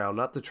big crown,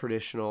 not the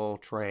traditional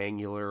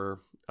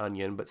triangular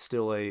onion, but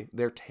still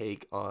their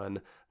take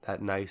on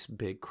that nice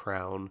big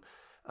crown.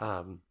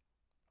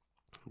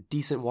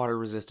 Decent water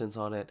resistance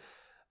on it.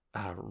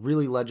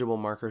 Really legible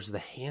markers. The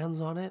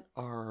hands on it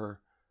are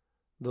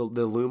the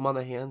loom on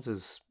the hands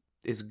is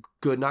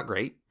good, not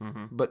great,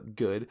 but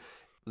good.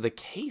 The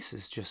case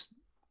is just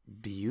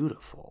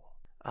beautiful.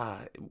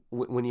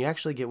 When you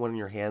actually get one in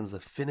your hands,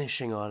 the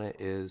finishing on it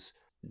is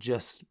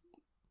just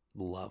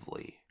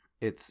lovely.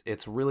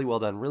 It's really well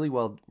done, really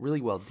well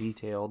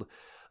detailed.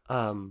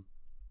 And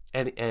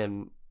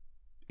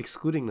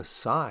excluding the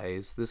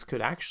size, this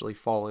could actually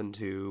fall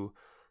into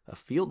a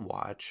field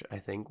watch, I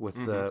think,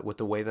 with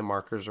the way the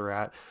markers are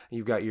at.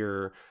 You've got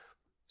your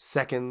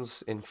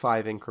seconds in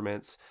 5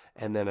 increments,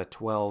 and then a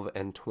 12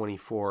 and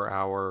 24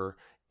 hour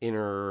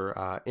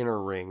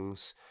inner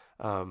rings.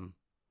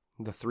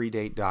 The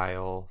 3-day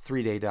dial,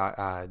 3-day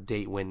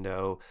date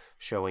window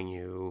showing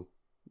you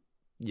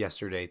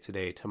yesterday,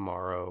 today,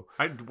 tomorrow.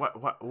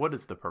 What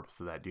is the purpose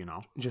of that? Do you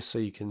know? Just so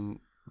you can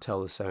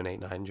tell the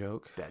 789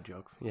 joke. Dad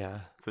jokes. Yeah.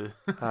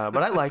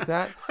 But I like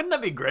that. Wouldn't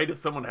that be great if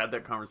someone had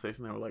that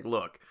conversation? They were like,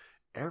 look,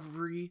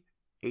 every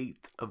 8th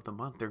of the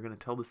month, they're going to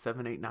tell the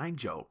 789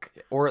 joke.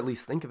 Or at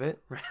least think of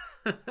it.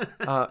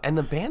 And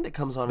the band it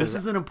comes on. This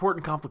is an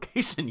important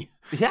complication.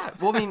 Yeah.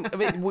 Well, I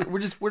mean, we're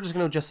just going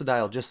to adjust the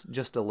dial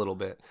just a little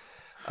bit.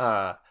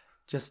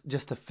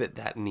 Just to fit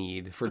that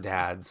need for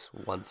dads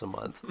once a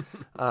month.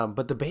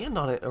 But the band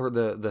on it, or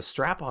the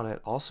strap on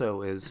it,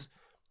 also is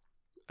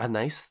a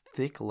nice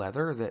thick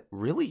leather that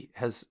really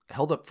has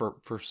held up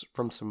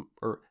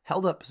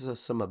held up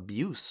some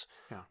abuse.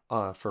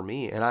 Yeah. For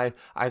me, and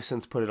I've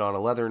since put it on a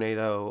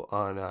Leathernado,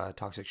 on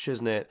Toxic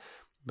Shiznit,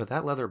 but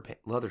that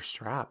leather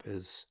strap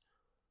is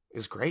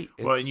great.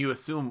 Well, and you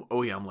assume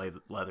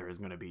OEM leather is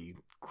going to be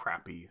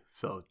crappy,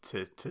 so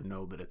to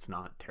know that it's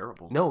not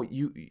terrible. No,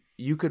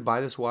 you could buy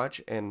this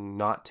watch and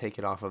not take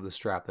it off of the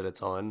strap that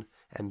it's on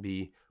and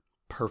be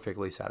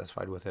perfectly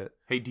satisfied with it.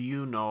 Hey, do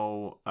you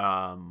know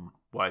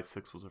why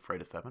 6 was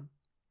afraid of 7?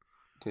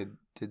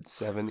 Did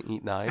 7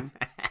 eat 9?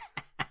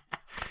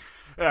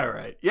 All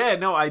right. Yeah,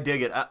 no, I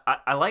dig it.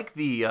 I like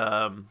the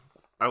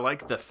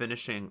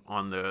finishing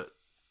on the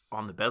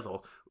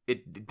bezel.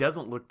 It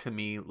doesn't look to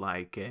me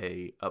like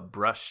a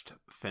brushed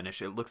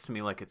finish. It looks to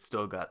me like it's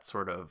still got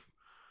sort of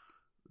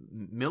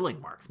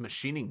milling marks,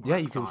 machining marks. Yeah,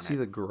 you can on see it.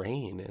 the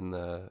grain in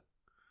the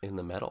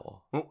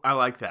metal. Well, I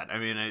like that. I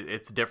mean,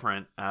 it's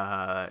different.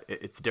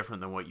 It's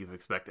different than what you've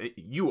expected.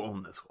 You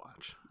own this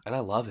watch, and I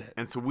love it.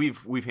 And so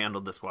we've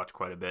handled this watch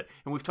quite a bit,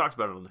 and we've talked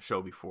about it on the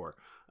show before.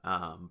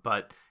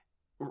 But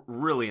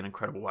really an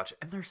incredible watch,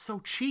 and they're so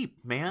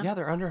cheap, man. Yeah,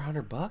 they're under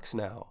 $100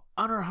 now.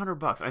 Under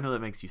 $100. I know that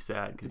makes you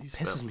sad because you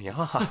pisses me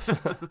off.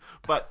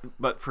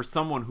 but for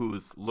someone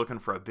who's looking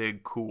for a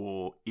big,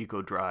 cool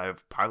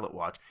EcoDrive pilot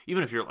watch,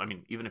 even if you're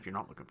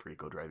not looking for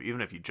EcoDrive,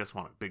 even if you just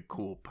want a big,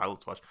 cool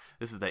pilot's watch,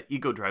 this is that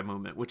EcoDrive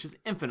movement, which is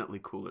infinitely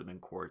cooler than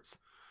quartz.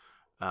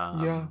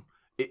 Yeah,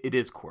 it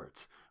is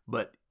quartz,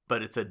 but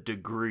it's a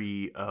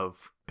degree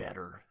of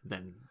better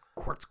than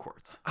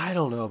quartz. I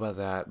don't know about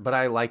that, but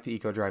I like the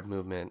EcoDrive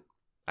movement.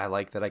 I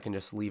like that I can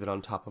just leave it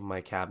on top of my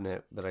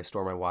cabinet that I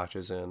store my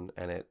watches in,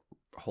 and it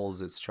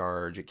holds its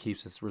charge. It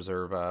keeps its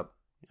reserve up.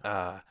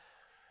 And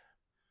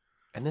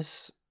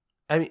this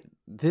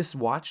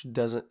watch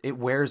it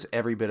wears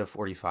every bit of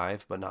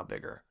 45, but not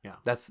bigger. Yeah.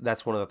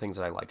 That's one of the things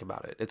that I like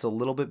about it. It's a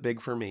little bit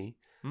big for me,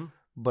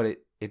 but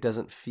it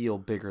doesn't feel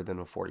bigger than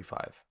a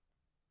 45.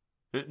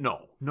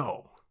 No,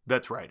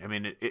 that's right. I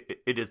mean,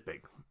 it is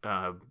big,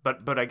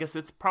 but I guess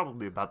it's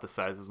probably about the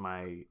same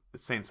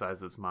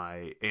size as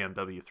my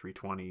AMW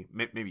 320,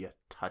 maybe a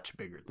touch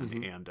bigger than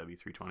the AMW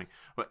 320.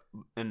 But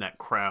and that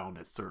crown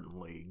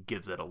certainly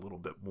gives it a little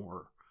bit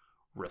more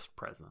wrist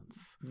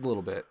presence. A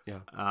little bit,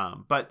 yeah.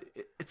 But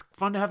it's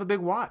fun to have a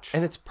big watch,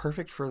 and it's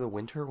perfect for the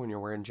winter when you're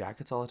wearing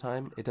jackets all the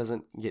time. It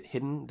doesn't get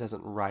hidden,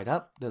 doesn't ride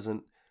up,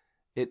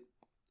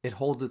 it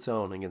holds its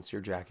own against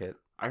your jacket.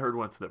 I heard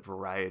once that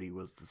variety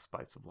was the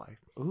spice of life.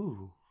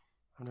 Ooh,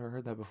 I've never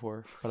heard that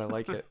before, but I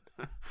like it.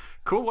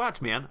 Cool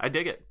watch, man. I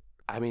dig it.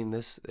 I mean,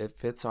 it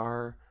fits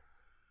our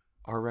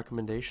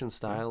recommendation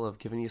style of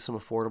giving you some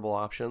affordable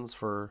options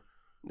for,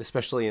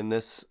 especially in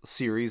this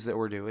series that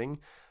we're doing,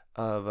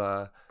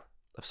 of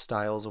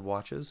styles of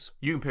watches.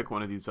 You can pick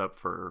one of these up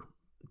for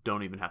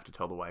don't even have to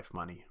tell the wife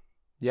money.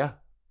 Yeah.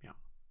 Yeah.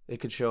 It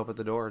could show up at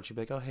the door and she'd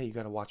be like, "Oh, hey, you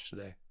got a watch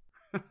today."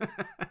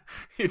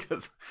 It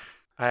does.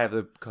 I have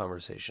the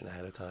conversation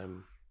ahead of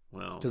time.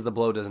 Well, because the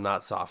blow does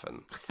not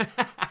soften.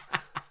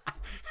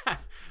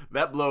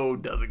 That blow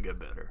doesn't get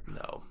better.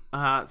 No.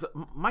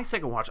 So my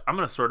second watch, I'm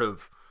going to sort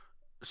of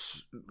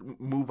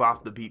move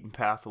off the beaten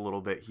path a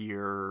little bit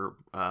here.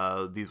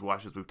 These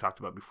watches we've talked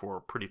about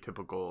before, pretty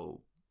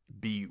typical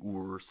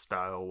Biur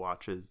style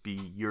watches.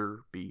 Biur.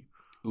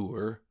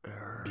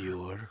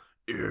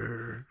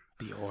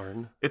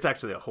 Bjorn. It's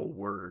actually a whole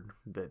word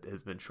that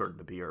has been shortened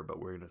to Biur, but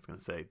we're just going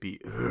to say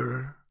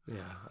Biur.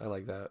 Yeah, I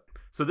like that.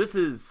 So this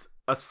is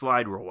a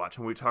slide rule watch,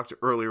 and we talked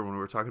earlier when we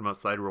were talking about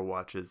slide rule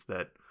watches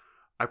that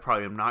I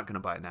probably am not going to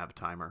buy a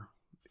Navitimer.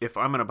 If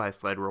I'm going to buy a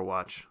slide rule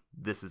watch,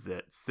 this is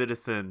it.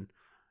 Citizen,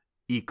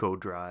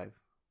 EcoDrive,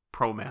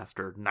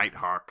 ProMaster,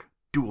 Nighthawk,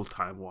 dual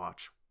time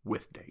watch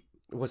with date.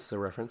 What's the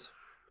reference?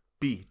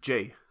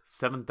 BJ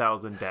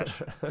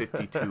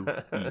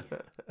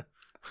 7000-52E.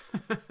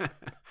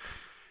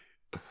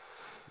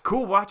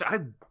 Cool watch. I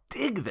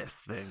dig this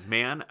thing,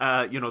 man.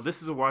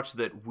 This is a watch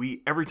that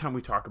every time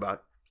we talk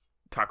about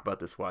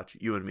this watch,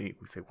 you and me,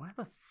 we say, why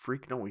the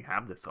freak don't we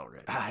have this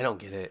already? I don't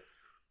get it.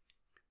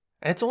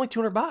 And it's only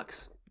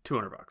 $200.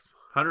 $200.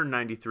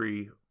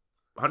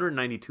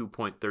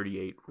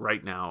 192.38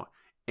 right now.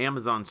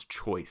 Amazon's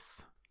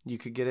choice. You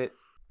could get it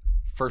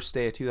first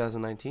day of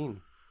 2019.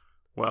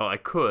 Well, I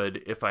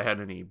could if I had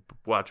any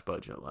watch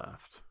budget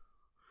left.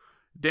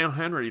 Dan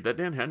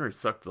Henry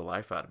sucked the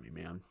life out of me,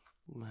 man.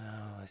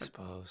 Well, I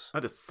suppose. I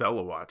had to sell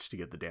a watch to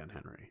get the Dan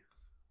Henry.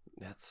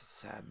 That's a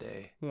sad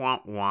day. Wah,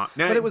 wah.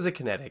 But it was a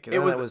Kinetic.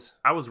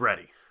 I was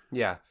ready.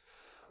 Yeah.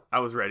 I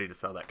was ready to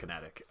sell that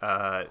Kinetic.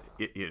 And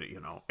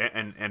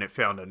it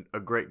found a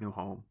great new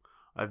home.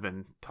 I've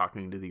been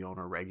talking to the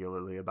owner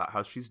regularly about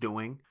how she's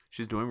doing.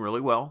 She's doing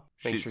really well.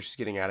 Make sure she's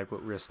getting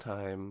adequate wrist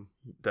time.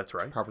 That's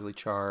right. Properly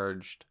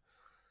charged.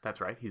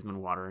 That's right. He's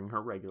been watering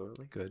her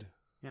regularly. Good.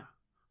 Yeah.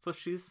 So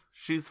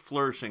she's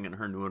flourishing in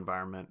her new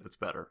environment. It's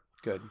better.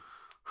 Good.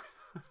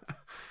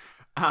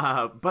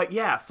 But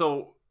yeah,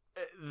 so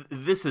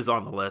this is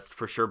on the list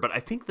for sure. But I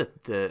think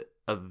that the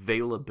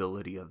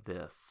availability of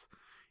this,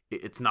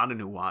 it's not a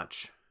new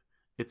watch.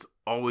 It's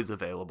always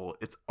available.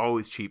 It's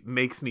always cheap.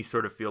 Makes me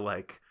sort of feel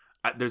like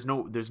there's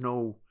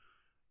no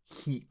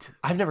heat.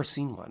 I've never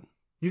seen one.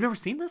 You've never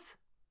seen this?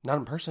 Not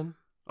in person.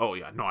 Oh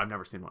yeah, no, I've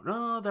never seen one.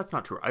 No, that's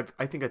not true.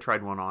 I think I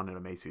tried one on at a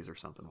Macy's or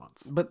something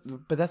once. But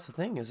that's the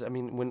thing is, I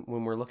mean,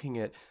 when we're looking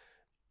at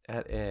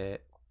a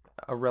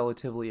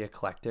relatively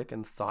eclectic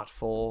and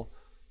thoughtful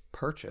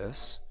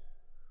purchase,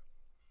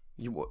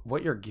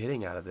 what you're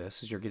getting out of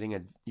this is you're getting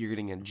a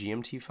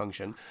GMT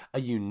function, a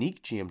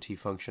unique GMT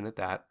function at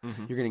that.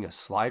 Mm-hmm. You're getting a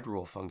slide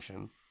rule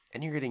function,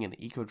 and you're getting an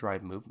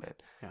eco-drive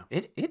movement. Yeah.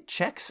 It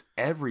checks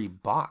every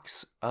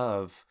box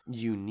of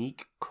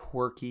unique,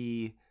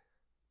 quirky,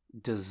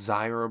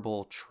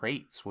 desirable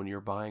traits when you're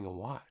buying a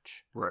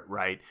watch.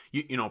 Right.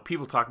 You know,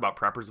 people talk about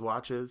preppers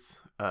watches,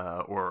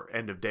 or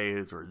end of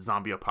days, or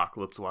zombie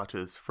apocalypse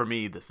watches. For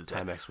me, this is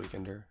Timex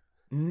Weekender.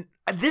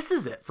 This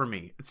is it for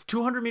me. It's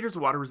 200 meters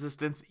of water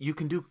resistance. You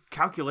can do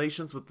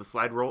calculations with the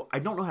slide roll. I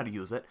don't know how to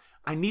use it.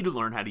 I need to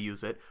learn how to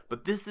use it.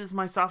 But this is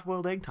my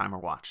soft-boiled egg timer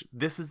watch.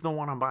 This is the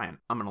one I'm buying.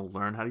 I'm going to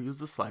learn how to use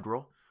the slide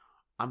roll.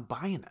 I'm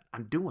buying it.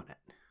 I'm doing it.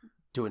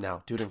 Do it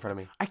now. Do it in front of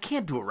me. I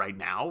can't do it right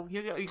now.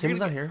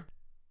 Kim's not here.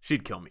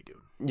 She'd kill me, dude.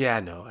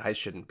 Yeah, no, I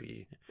shouldn't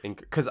be.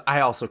 Because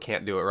I also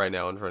can't do it right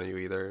now in front of you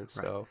either.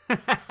 So,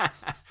 right.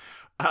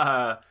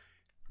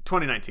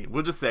 2019.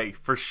 We'll just say,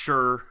 for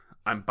sure,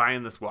 I'm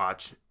buying this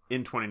watch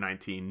in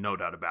 2019, no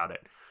doubt about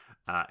it,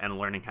 and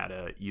learning how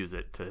to use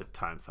it to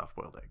time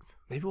soft-boiled eggs.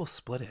 Maybe we'll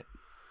split it.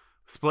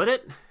 Split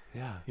it?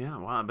 Yeah. Yeah,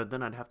 well, but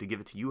then I'd have to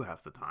give it to you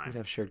half the time. We'd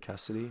have shared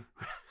custody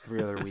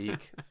every other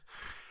week.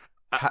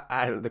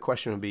 The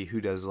question would be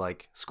who does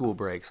like school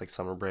breaks, like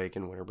summer break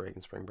and winter break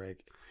and spring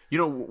break. You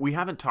know, we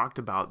haven't talked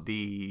about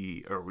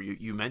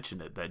you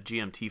mentioned it, that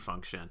GMT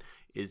function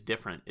is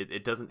different.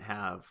 It doesn't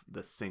have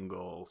the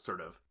single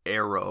sort of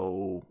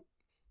arrow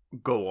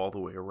go all the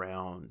way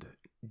around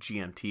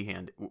GMT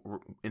hand.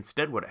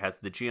 Instead, what it has,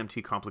 the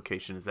GMT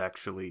complication is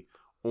actually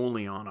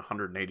only on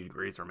 180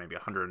 degrees or maybe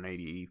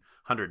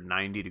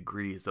 190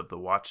 degrees of the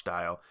watch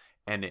dial,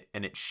 and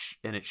it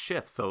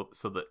shifts. So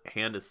the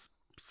hand is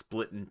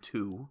split in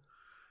two.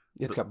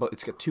 It's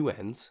got two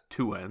ends.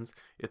 Two ends.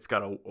 It's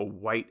got a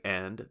white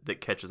end that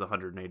catches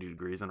 180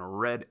 degrees and a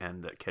red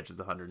end that catches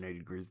 180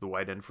 degrees. The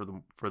white end for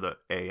the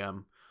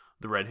AM,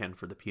 the red end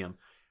for the PM.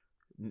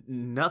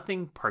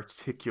 Nothing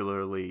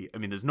particularly. I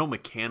mean, there's no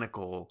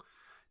mechanical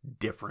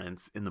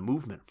difference in the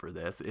movement for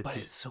this. But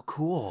it's so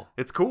cool.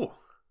 It's cool,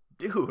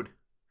 dude.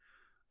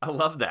 I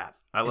love that.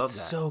 It's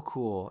so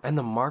cool. And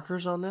the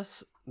markers on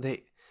this,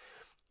 they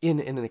in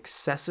an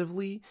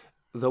excessively,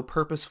 though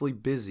purposefully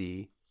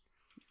busy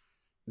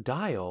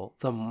dial,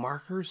 the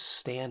markers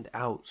stand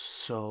out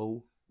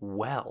so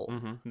well.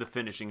 Mm-hmm. The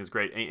finishing is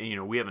great. And, you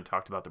know, we haven't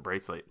talked about the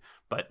bracelet,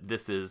 but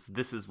this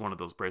is one of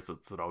those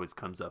bracelets that always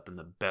comes up in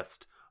the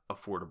best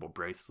affordable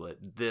bracelet.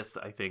 This,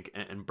 I think,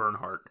 and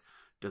Bernhardt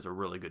does a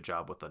really good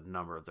job with a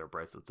number of their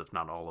bracelets, if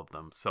not all of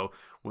them. So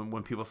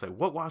when people say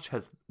what watch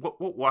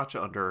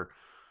under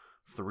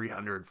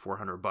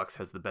 $300-$400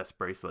 has the best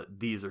bracelet,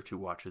 these are two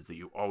watches that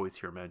you always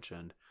hear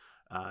mentioned.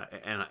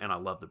 And I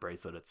love the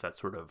bracelet. It's that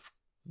sort of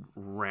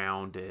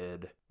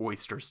rounded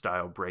oyster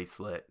style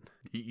bracelet.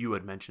 You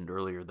had mentioned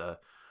earlier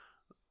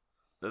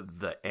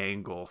the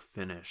angle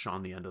finish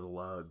on the end of the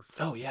lugs.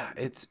 Oh yeah,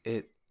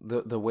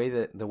 the way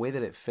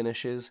that it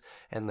finishes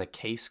and the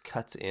case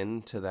cuts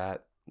into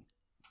that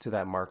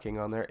marking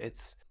on there.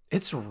 It's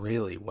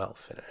really well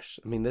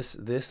finished. I mean,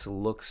 this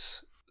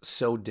looks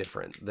so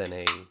different than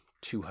a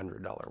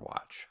 $200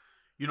 watch.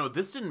 You know,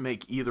 this didn't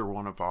make either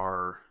one of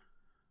our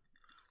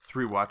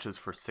 3 watches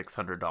for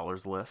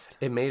 $600 list.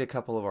 It made a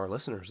couple of our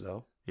listeners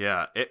though.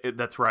 Yeah,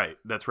 that's right.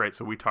 That's right.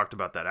 So we talked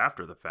about that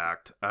after the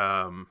fact.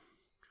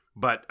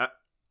 But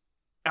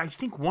I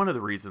think one of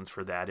the reasons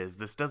for that is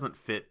this doesn't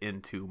fit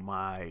into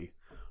my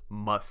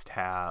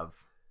must-have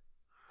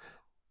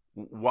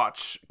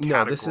watch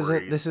categories. No,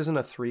 this isn't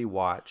a 3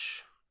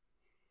 watch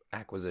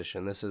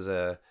acquisition. This is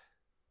a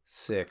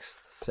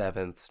 6th,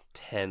 7th,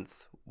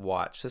 10th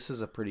watch. This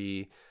is a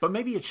pretty... But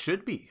maybe it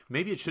should be.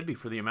 Maybe it should be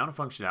for the amount of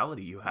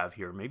functionality you have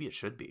here. Maybe it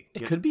should be.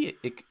 It could be.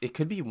 It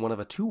could be one of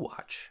a 2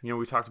 watch. You know,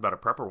 we talked about a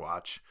prepper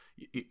watch.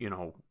 You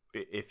know,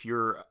 if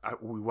you're...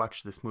 We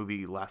watched this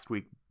movie last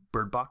week,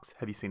 Bird Box.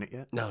 Have you seen it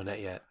yet? No, not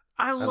yet.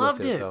 I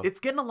loved it.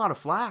 It's getting a lot of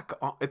flack.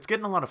 It's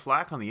getting a lot of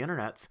flack on the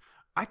internets.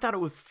 I thought it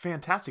was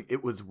fantastic.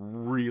 It was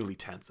really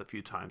tense a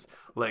few times.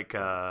 Like,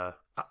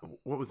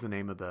 what was the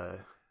name of the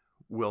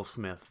Will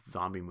Smith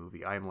zombie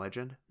movie? I Am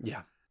Legend?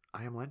 Yeah.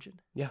 I Am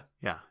Legend? Yeah.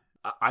 Yeah.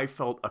 I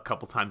felt a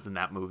couple times in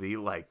that movie,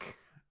 like,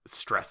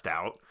 stressed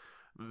out,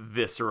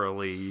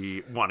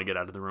 viscerally want to get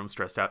out of the room,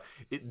 stressed out.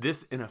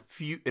 This in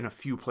a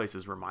few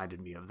places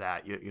reminded me of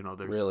that. You know,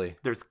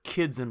 there's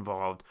kids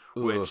involved,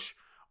 which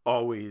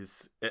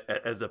always,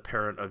 as a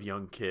parent of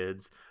young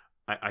kids,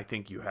 I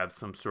think you have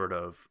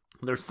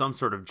there's some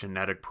sort of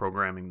genetic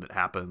programming that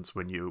happens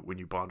when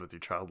you bond with your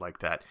child like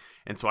that.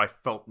 And so I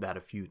felt that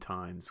a few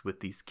times with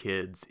these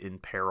kids in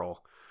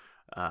peril,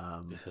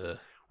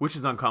 which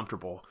is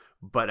uncomfortable.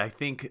 But I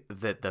think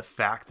that the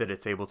fact that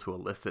it's able to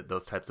elicit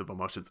those types of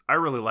emotions, I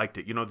really liked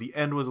it. The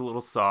end was a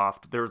little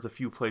soft. There was a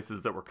few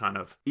places that were kind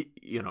of,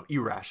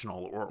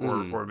 irrational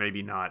or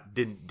maybe not,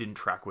 didn't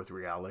track with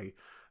reality,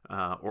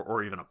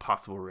 or even a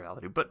possible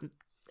reality. But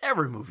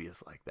every movie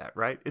is like that,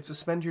 right? It's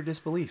suspend your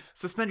disbelief.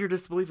 Suspend your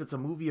disbelief. It's a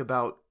movie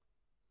about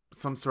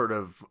some sort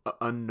of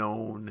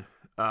unknown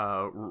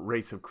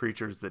race of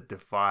creatures that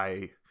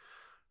defy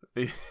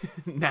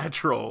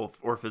natural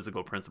or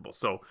physical principles.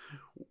 So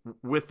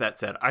with that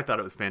said, I thought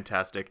it was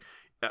fantastic.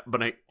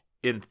 But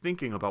in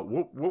thinking about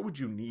what would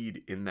you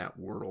need in that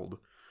world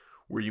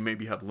where you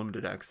maybe have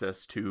limited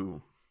access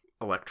to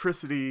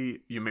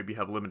electricity, you maybe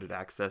have limited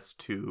access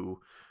to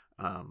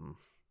the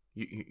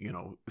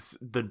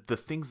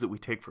things that we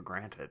take for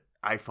granted,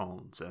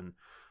 iPhones and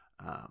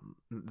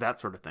that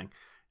sort of thing.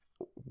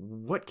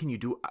 What can you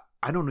do?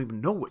 I don't even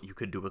know what you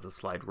could do with a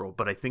slide rule,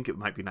 but I think it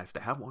might be nice to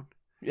have one.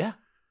 Yeah.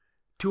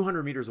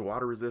 200 meters of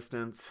water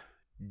resistance,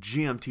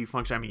 GMT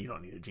function. I mean, you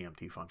don't need a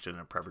GMT function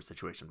in a prepper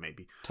situation,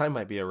 maybe. Time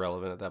might be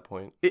irrelevant at that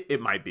point. It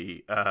might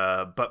be,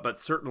 but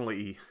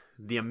certainly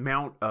the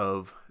amount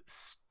of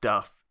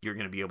stuff you're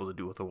going to be able to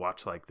do with a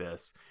watch like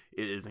this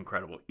is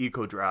incredible.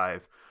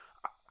 EcoDrive.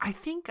 I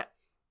think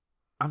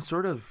I'm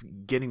sort of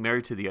getting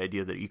married to the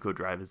idea that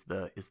EcoDrive is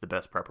the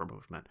best prepper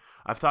movement.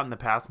 I've thought in the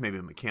past maybe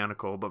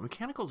mechanical, but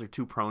mechanicals are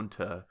too prone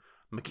to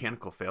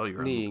mechanical failure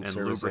and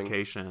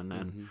lubrication,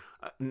 and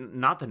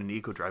not that an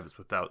EcoDrive is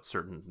without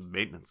certain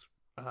maintenance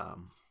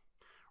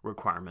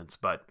requirements,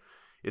 but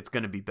it's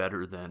going to be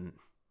better than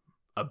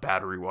a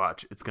battery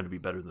watch. It's going to be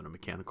better than a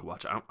mechanical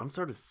watch. I'm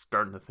sort of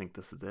starting to think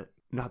this is it.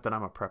 Not that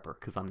I'm a prepper,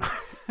 because I'm not.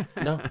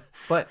 No,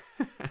 but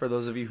for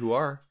those of you who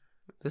are,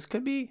 this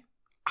could be.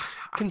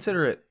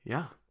 Consider it.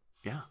 Yeah.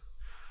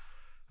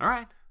 All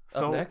right.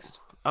 So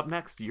up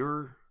next,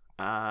 your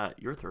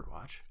third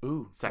watch.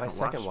 Ooh,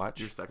 second watch.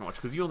 Your second watch,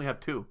 because you only have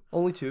two.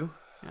 Only two.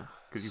 Yeah,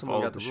 because you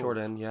Someone got the short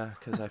end. Yeah,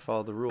 because I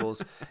followed the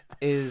rules.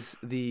 Is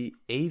the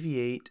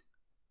Aviate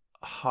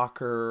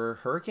Hawker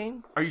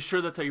Hurricane? Are you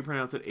sure that's how you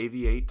pronounce it?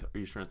 Aviate? Are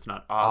you sure it's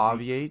not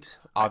Ovulate?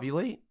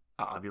 Ovulate?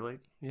 Ovulate?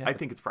 Yeah, I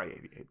think it's probably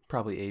Aviate.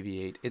 Probably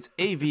Aviate. It's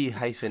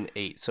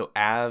AV-8, so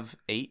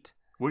AV8.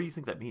 What do you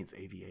think that means,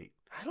 Aviate?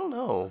 I don't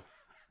know.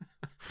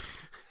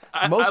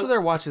 Most of their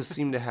watches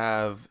seem to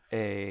have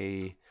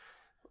a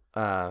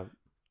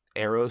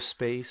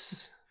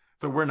aerospace.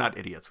 So we're not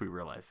idiots. We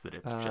realize that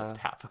it's just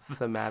half of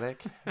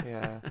thematic.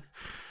 Yeah.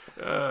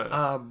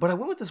 But I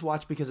went with this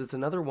watch because it's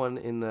another one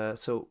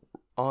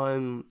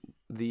on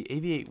the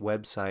Aviate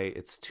website,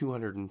 it's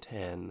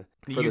 $210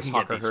 for this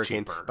Hawker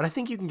Hurricane. Cheaper. But I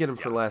think you can get them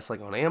for less,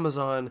 like on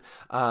Amazon.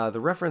 The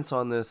reference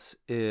on this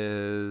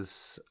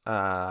is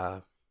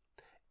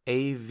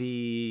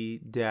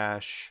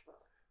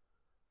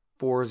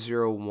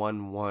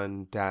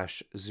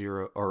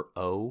AV-4011-0 or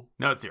O.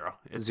 No, it's 0.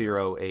 It's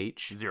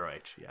 0H.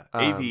 0H, yeah.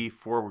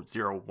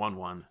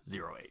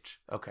 AV-4011-0H.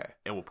 Okay.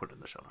 And we'll put it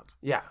in the show notes.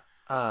 Yeah.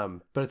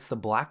 But it's the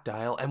black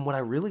dial, and what I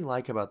really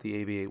like about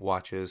the Aviate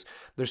watches,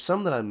 there's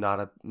some that I'm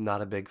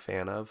not a big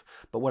fan of,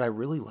 but what I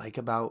really like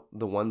about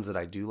the ones that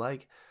I do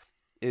like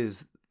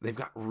is they've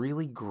got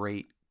really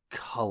great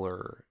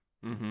color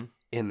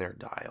in their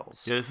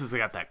dials. Yeah, this has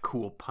got that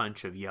cool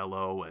punch of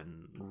yellow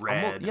and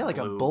red. Like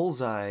blue. A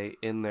bullseye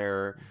in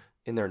their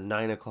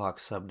 9 o'clock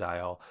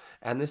subdial,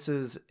 and this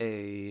is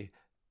a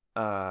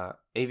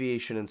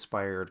aviation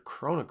inspired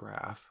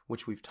chronograph,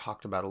 which we've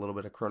talked about a little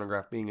bit, of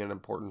chronograph being an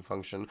important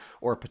function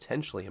or a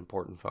potentially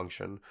important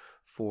function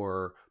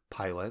for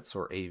pilots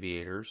or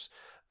aviators.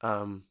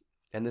 And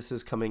this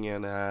is coming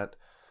in at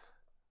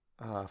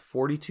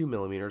 42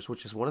 millimeters,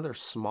 which is one of their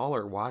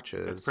smaller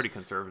watches. It's pretty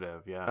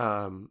conservative,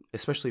 yeah.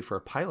 Especially for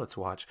a pilot's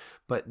watch.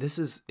 But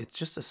it's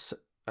just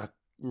a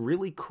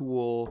really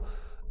cool,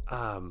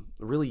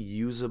 really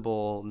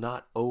usable,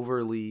 not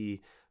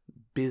overly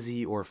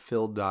busy or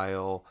filled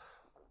dial.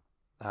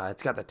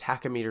 It's got the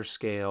tachometer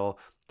scale,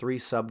 3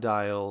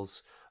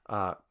 subdials,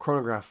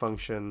 chronograph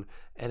function,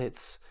 and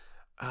it's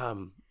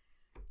for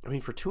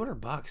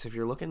 $200, if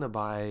you're looking to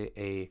buy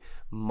a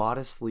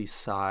modestly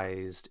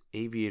sized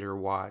aviator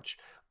watch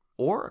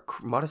or a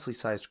modestly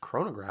sized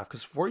chronograph,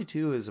 because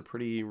 42 is a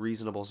pretty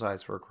reasonable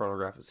size for a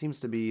chronograph. It seems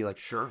to be like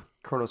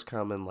chronos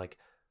come in like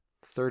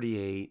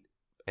 38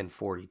 and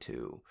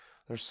 42.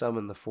 There's some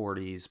in the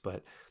 40s,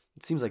 but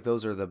it seems like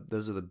those are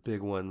the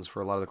big ones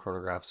for a lot of the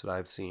chronographs that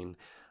I've seen.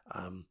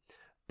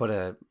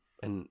 But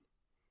an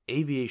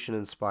aviation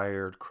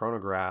inspired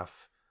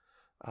chronograph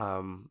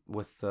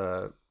with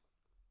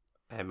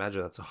I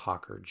imagine that's a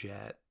Hawker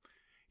jet.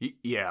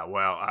 Yeah,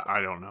 well,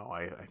 I don't know.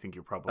 I think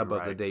you're probably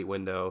above right. the date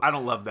window. I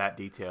don't love that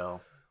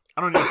detail.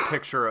 I don't need a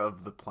picture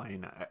of the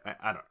plane. I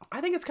don't know.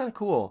 I think it's kind of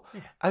cool.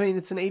 Yeah. I mean,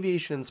 it's an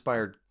aviation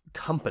inspired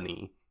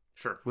company.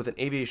 Sure. With an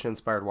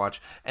aviation-inspired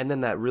watch, and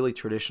then that really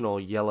traditional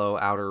yellow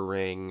outer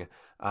ring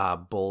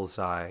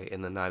bullseye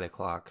in the 9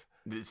 o'clock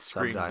It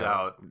screams Subdial.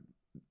 out.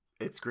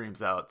 It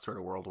screams out sort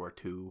of World War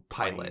II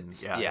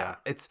Pilots. plane. Yeah.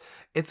 It's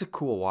a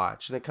cool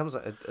watch, and it comes.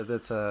 It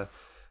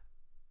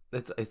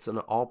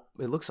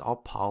looks all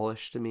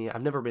polished to me.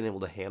 I've never been able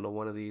to handle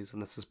one of these,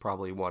 and this is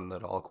probably one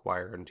that I'll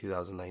acquire in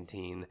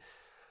 2019.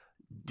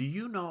 Do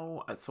you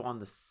know? So on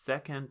the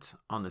second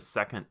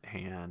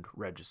hand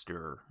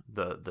register,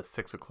 the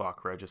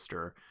 6:00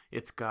 register,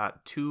 it's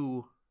got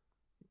two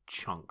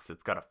chunks.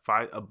 It's got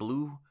a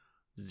blue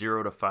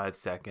 0 to 5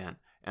 second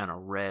and a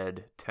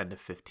red 10 to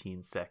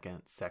 15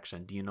 second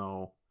section. Do you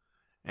know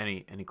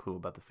any clue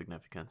about the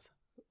significance?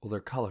 Well, they're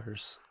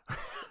colors.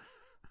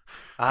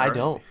 I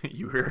don't.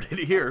 You heard it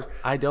here.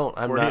 I don't.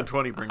 I'm 40 not. and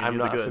 20 bringing I'm you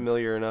the not goods.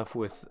 familiar enough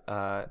with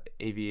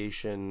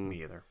aviation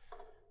Me either.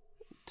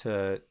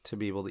 to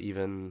be able to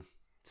even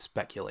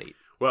speculate.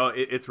 Well,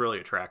 it's really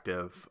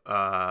attractive,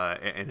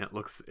 and it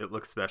looks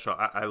special.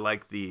 I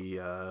like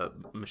the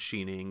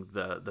machining,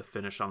 the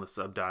finish on the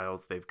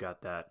subdials. They've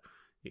got that,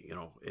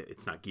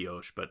 it's not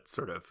guilloche, but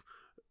sort of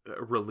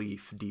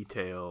relief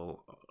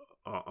detail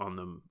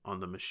on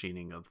the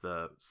machining of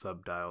the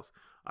subdials.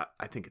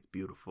 I think it's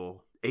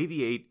beautiful.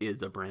 Aviate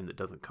is a brand that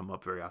doesn't come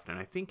up very often.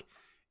 I think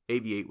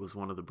Aviate was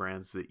one of the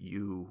brands that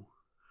you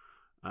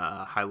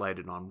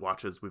highlighted on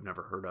watches we've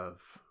never heard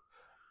of.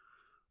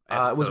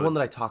 It was one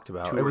that I talked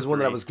about. It was one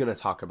that I was going to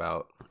talk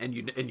about. And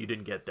you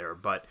didn't get there,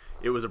 but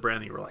it was a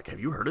brand that you were like, have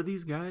you heard of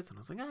these guys? And I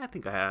was like, I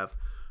think I have.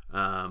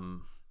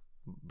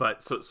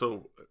 But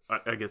so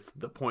I guess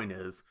the point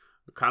is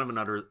kind of an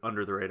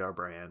under the radar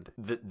brand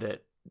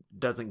that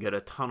doesn't get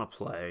a ton of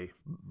play,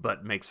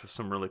 but makes for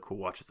some really cool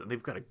watches. And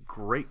they've got a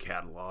great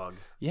catalog.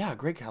 Yeah,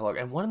 great catalog.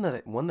 And one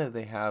that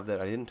they have that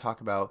I didn't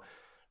talk about,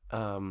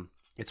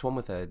 it's one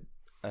with a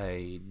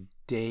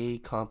day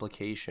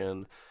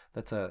complication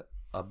that's a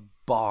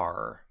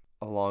bar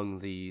along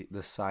the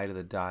side of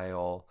the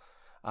dial,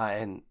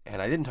 and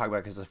I didn't talk about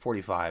it because it's a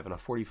 45, and a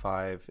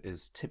 45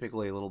 is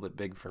typically a little bit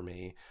big for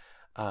me,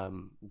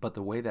 but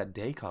the way that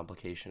day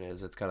complication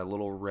is, it's got a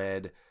little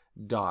red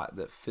dot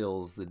that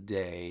fills the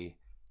day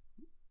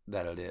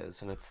that it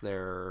is, and it's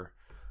their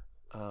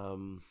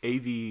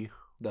AV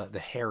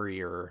the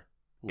Harrier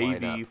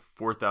lineup. AV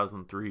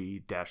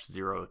 4003-02,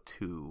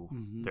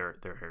 Mm-hmm.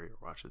 their Harrier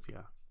watches,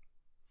 yeah.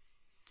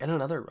 And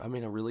another, a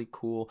really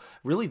cool,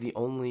 really the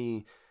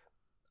only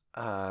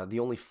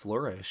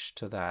flourish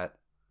to that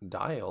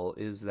dial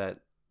is that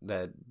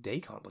day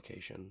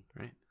complication.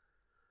 Right.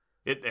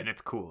 And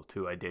it's cool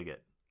too. I dig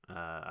it.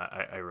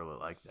 I really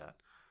like that.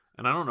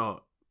 And I don't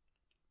know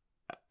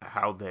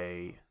how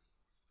they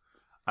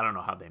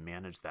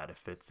manage that.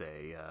 If it's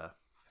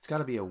it's got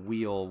to be a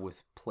wheel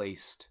with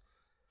placed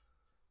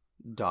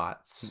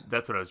dots.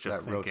 That's what I was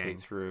just that thinking. Rotate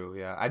through.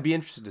 Yeah, I'd be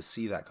interested to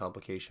see that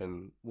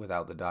complication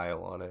without the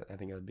dial on it. I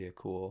think that'd be a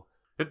cool.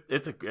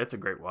 It's a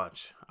great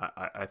watch.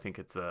 I think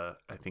I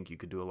think you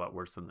could do a lot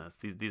worse than this.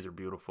 These are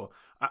beautiful.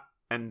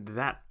 And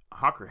that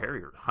Hawker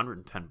Harrier,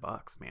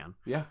 $110, man.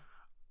 Yeah.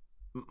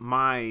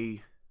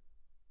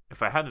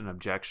 If I had an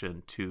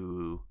objection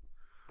to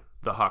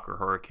the Hawker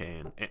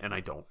Hurricane, and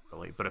I don't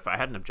really, but if I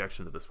had an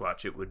objection to this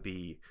watch, it would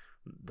be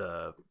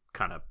the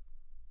kind of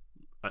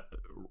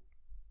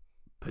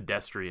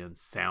pedestrian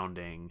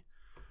sounding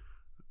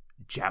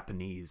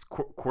Japanese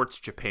Quartz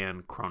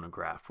Japan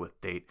chronograph with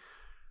date.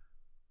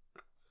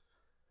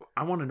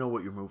 I want to know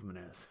what your movement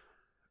is.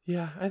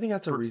 Yeah, I think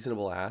that's a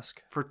reasonable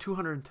ask. For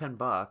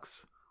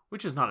 $210,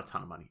 which is not a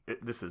ton of money.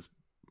 This is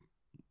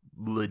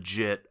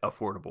legit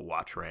affordable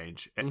watch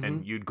range.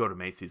 And you'd go to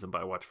Macy's and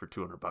buy a watch for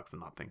 $200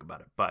 and not think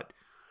about it. But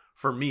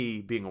for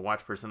me, being a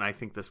watch person, I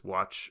think this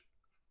watch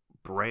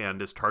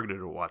brand is targeted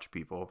to watch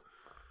people.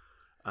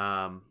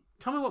 Tell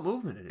me what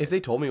movement it is. If they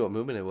told me what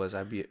movement it was,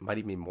 might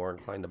even be more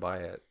inclined to buy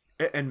it.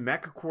 And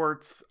Mecha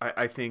Quartz,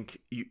 I think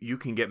you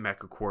can get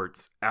Mecha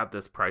Quartz at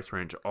this price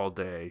range all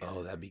day.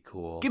 Oh, that'd be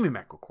cool. Give me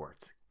Mecha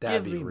Quartz.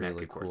 That'd be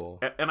really cool.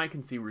 And I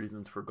can see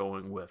reasons for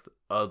going with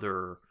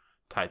other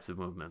types of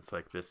movements.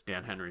 Like this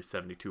Dan Henry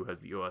 72 has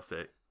the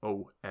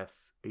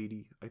OS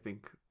 80, I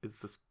think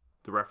is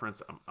the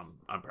reference. I'm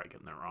probably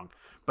getting that wrong.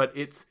 But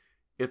it's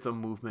a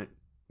movement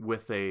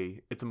with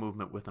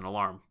an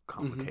alarm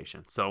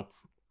complication. So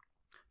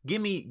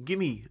give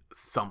me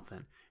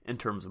something in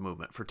terms of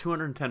movement. For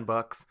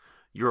 $210,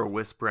 you're a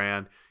Wisp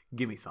brand.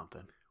 Give me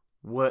something.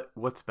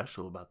 What's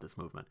special about this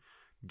movement?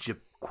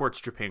 Quartz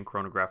Japan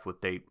chronograph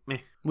with date. Meh.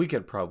 We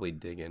could probably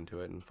dig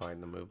into it and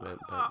find the movement,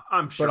 but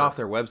I'm sure. But off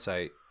their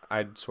website,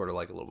 I'd sort of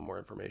like a little more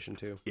information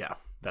too. Yeah,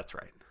 that's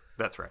right.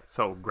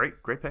 So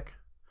great pick.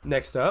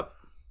 Next up,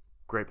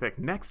 great pick.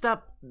 Next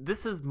up,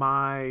 this is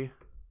my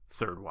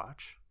third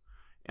watch,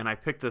 and I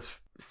picked this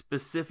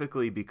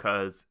specifically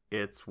because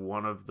it's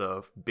one of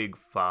the big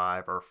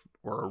five or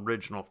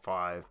original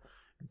five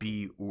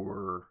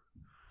BUR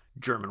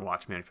German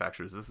watch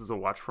manufacturers. This is a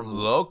watch from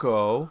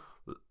Loco.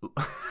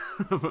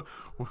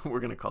 We're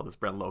gonna call this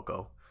brand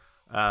Loco.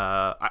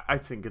 I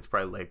think it's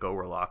probably Leico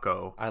or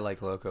Loco. I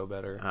like Loco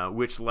better.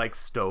 Which, like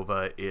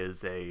Stova,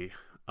 is a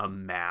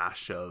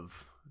mash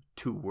of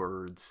two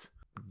words.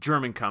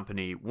 German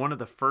company, one of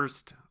the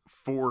first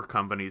four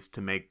companies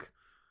to make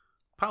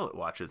pilot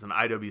watches, and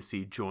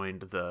IWC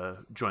joined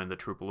the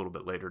troop a little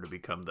bit later to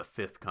become the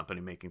 5th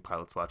company making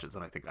pilots watches,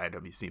 and I think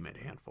IWC made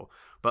a handful.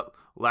 But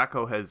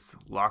Laco has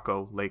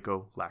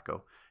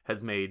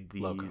made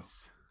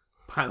these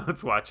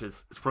pilots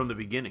watches from the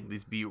beginning.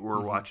 These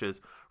Biur watches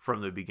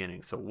from the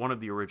beginning. So one of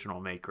the original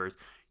makers.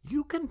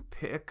 You can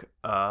pick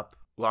up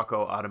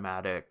Laco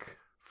automatic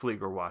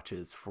Flieger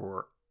watches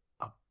for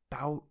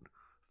about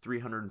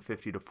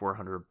 $350 to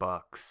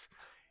 $400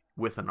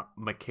 with a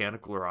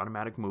mechanical or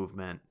automatic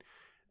movement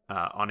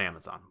on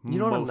Amazon. You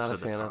know what I'm not a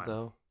fan of,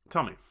 though?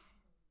 Tell me.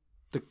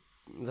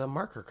 The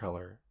marker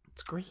color.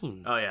 It's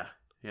green. Oh, yeah.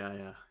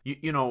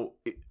 You know,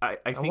 I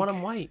think... I want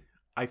them white.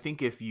 I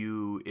think if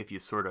you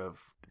sort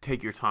of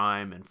take your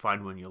time and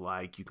find one you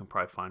like, you can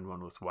probably find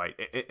one with white.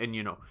 And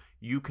you know,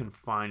 you can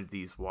find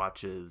these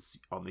watches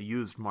on the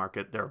used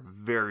market. They're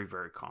very,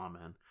 very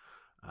common.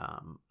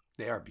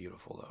 They are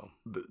beautiful, though.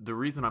 The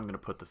reason I'm going to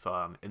put this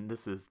on, and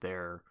this is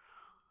their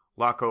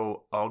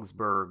Laco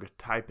Augsburg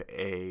Type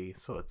A,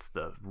 so it's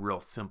the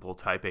real simple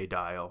Type A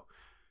dial.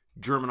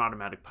 German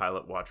automatic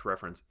pilot watch,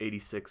 reference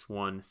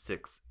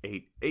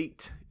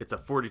 861688. It's a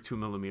 42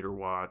 millimeter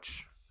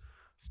watch,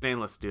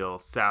 stainless steel,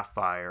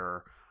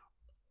 sapphire,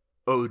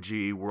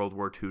 OG World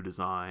War II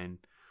design,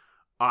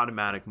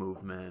 automatic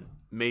movement,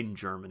 made in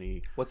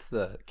Germany. What's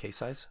the case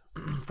size?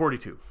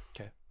 42.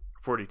 Okay.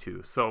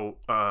 42. So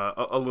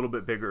a little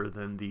bit bigger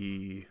than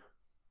the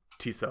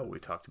T-cell we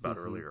talked about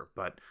earlier,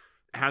 but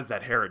has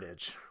that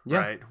heritage,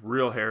 right?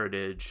 Real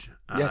heritage.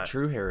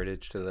 True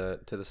heritage to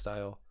the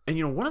style. And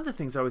you know, one of the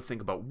things I always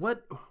think about,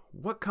 what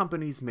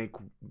companies make,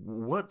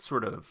 what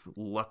sort of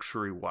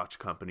luxury watch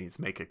companies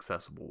make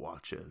accessible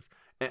watches,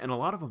 and a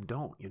lot of them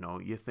don't. You know,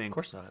 you think, of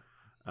course not.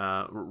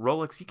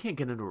 Rolex, you can't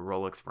get into a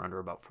Rolex for under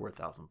about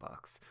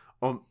 $4,000.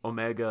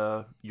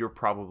 Omega, you're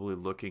probably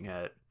looking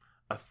at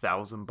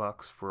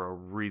 $1,000 for a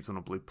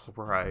reasonably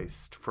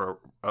priced, for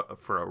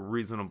a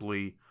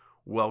reasonably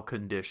well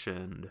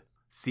conditioned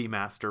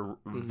Seamaster,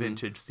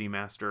 vintage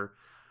Seamaster.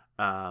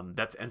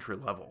 That's entry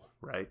level,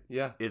 right?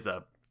 Yeah, is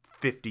a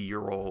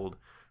 50-year-old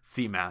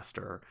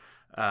Seamaster.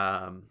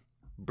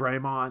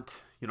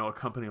 Bremont, you know, a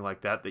company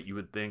like that you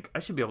would think I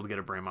should be able to get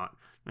a Bremont.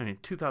 I mean,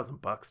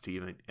 $2,000 to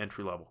even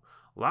entry level.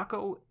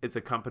 Laco is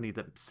a company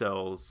that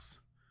sells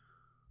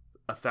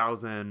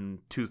 1,000,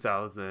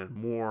 2,000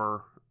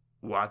 more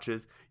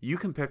watches. You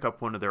can pick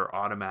up one of their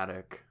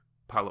automatic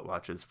pilot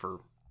watches for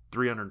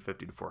 $350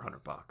 to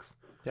 $400.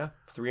 Yeah,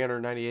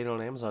 $398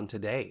 on Amazon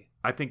today.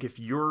 I think if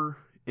you're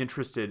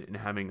interested in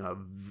having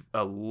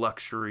a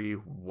luxury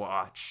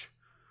watch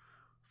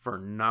for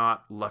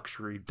not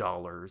luxury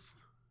dollars,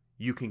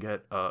 you can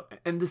get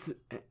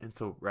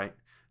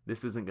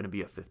this isn't going to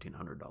be a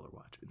 $1,500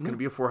 watch. It's going to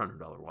be a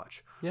 $400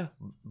 watch. Yeah.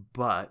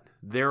 But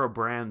they're a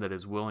brand that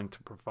is willing to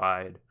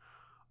provide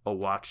a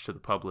watch to the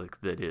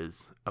public that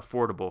is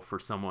affordable for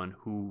someone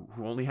who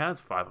only has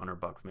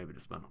 $500 maybe to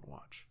spend on a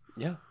watch.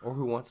 Yeah, or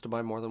who wants to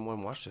buy more than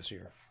one watch this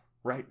year.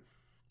 Right.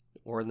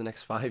 Or in the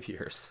next 5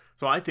 years.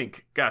 So I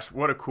think, gosh,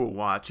 what a cool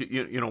watch.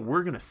 You know,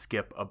 we're going to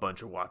skip a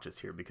bunch of watches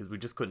here because we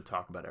just couldn't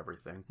talk about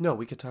everything. No,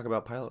 we could talk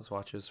about pilot's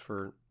watches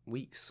for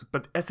weeks.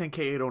 But SNK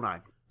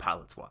 809,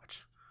 pilot's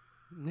watch.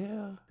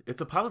 Yeah. It's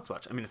a pilot's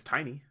watch. I mean, it's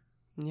tiny.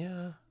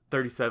 Yeah.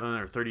 37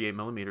 or 38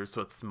 millimeters, so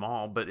it's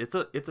small, but it's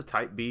a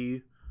Type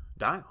B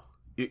dial.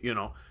 You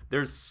know,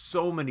 there's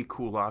so many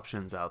cool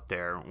options out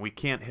there. We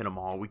can't hit them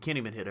all. We can't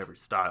even hit every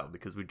style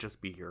because we'd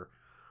just be here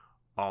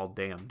all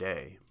damn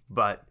day.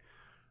 But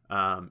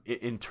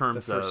in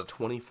terms of... The first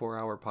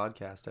 24-hour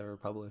podcast ever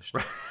published.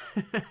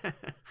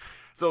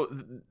 So,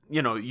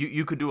 you know,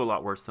 you could do a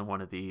lot worse than one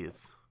of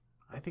these.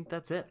 I think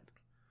that's it.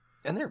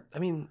 And they're, I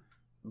mean,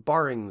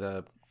 barring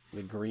the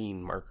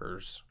green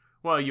markers.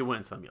 Well, you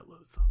win some, you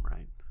lose some,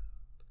 right?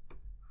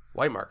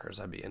 White markers,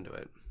 I'd be into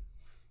it.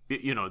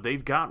 You know,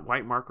 they've got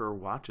white marker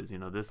watches. You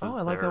know, this is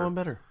I like that one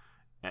better.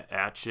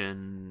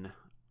 Aachen,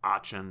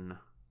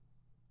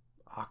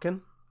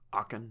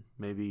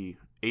 maybe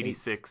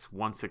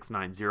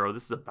 861690.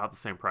 This is about the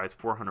same price,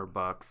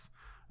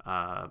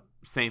 $400.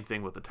 Same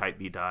thing with the Type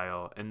B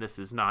dial, and this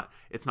is not.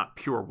 It's not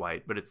pure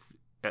white, but it's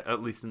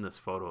at least in this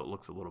photo, it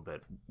looks a little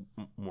bit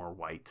more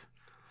white.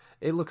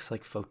 It looks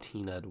like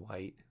Fotina'd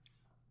white.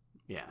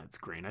 Yeah, it's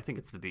green. I think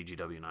it's the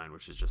BGW9,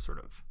 which is just sort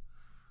of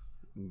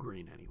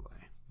green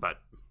anyway. But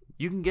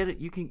you can get it.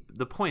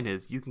 The point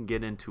is, you can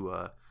get into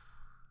a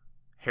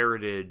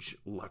heritage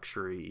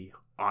luxury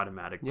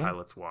automatic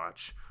pilot's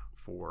watch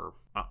for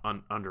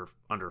under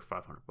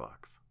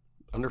 $500.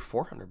 Under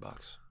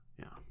 $400.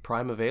 Yeah.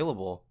 Prime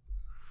available.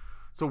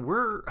 So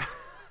we're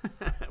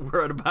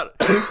at about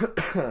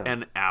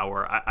an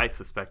hour. I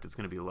suspect it's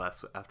going to be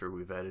less after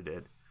we've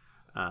edited.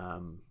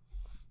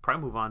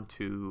 Probably move on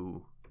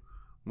to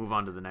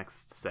the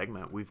next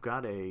segment. We've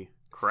got a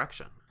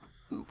correction.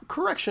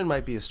 Correction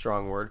might be a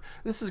strong word.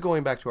 This is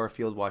going back to our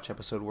Field Watch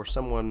episode where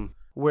someone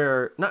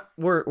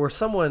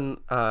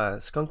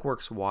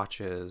Skunkworks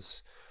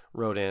Watches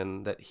wrote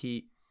in that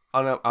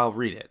I'll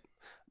read it.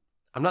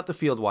 I'm not the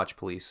Field Watch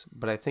police,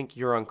 but I think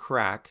you're on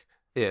crack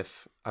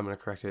if, I'm going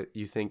to correct it,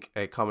 you think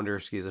a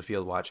Kommanderski is a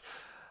field watch.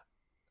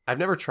 I've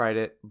never tried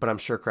it, but I'm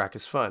sure crack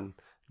is fun.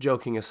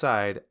 Joking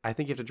aside, I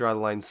think you have to draw the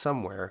line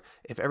somewhere.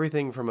 If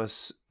everything from a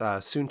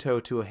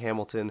Suunto to a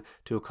Hamilton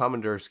to a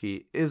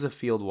Komandurski is a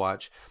field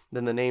watch,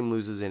 then the name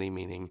loses any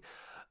meaning.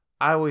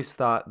 I always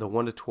thought the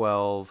 1 to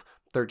 12,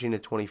 13 to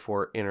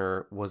 24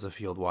 inner was a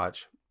field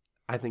watch.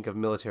 I think of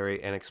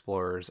military and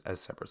explorers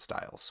as separate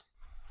styles.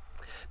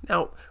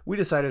 Now, we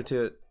decided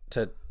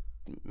to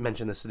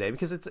mention this today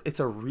because it's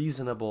a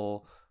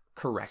reasonable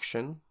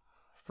correction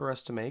for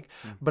us to make,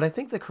 but I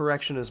think the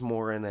correction is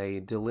more in a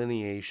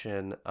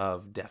delineation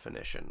of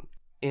definition.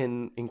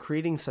 In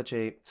creating so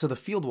the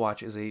field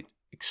watch is a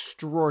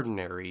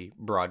extraordinary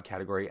broad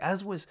category,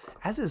 as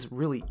is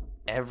really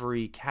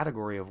every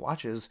category of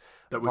watches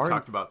that we've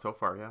talked about so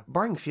far, yeah.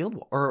 Barring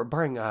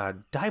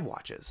dive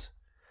watches.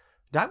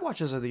 Dive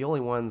watches are the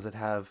only ones that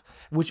have,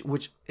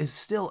 which is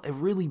still a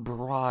really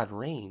broad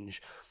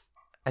range.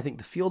 I think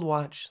the field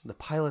watch, the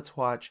pilot's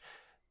watch,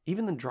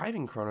 even the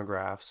driving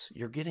chronographs,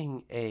 you're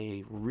getting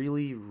a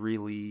really,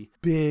 really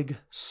big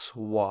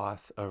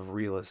swath of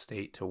real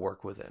estate to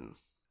work within.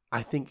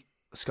 I think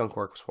Skunk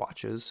Works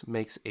watches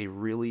makes a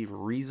really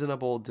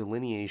reasonable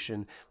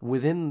delineation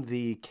within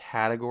the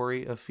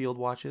category of field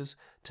watches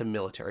to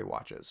military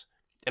watches.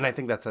 And I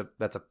think that's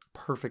a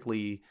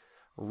perfectly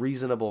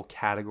reasonable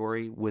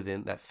category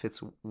within that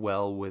fits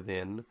well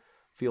within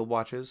field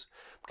watches,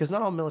 because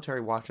not all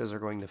military watches are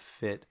going to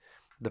fit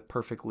the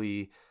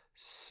perfectly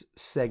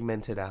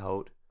segmented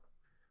out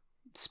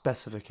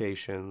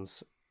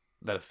specifications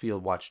that a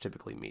field watch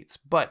typically meets.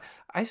 But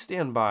I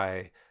stand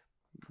by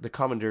the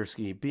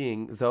Komandurski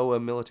being, though a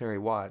military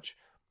watch,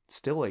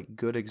 still a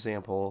good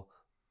example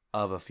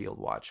of a field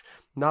watch.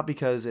 Not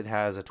because it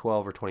has a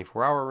 12 or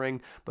 24 hour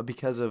ring, but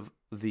because of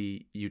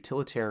the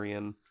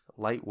utilitarian,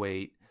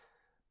 lightweight,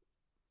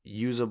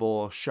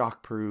 usable,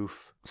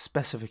 shockproof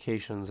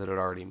specifications that it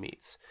already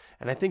meets.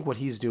 And I think what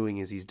he's doing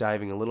is he's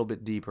diving a little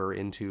bit deeper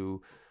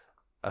into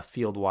a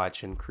field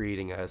watch and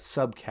creating a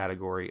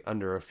subcategory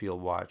under a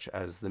field watch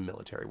as the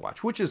military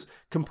watch, which is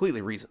completely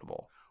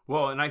reasonable.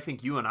 Well, and I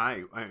think you and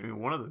I mean,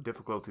 one of the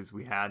difficulties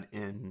we had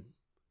in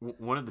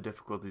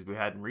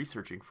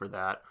researching for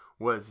that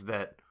was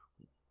that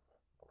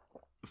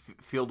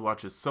field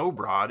watch is so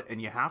broad,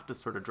 and you have to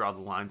sort of draw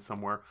the line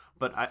somewhere.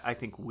 But I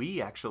think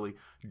we actually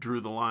drew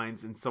the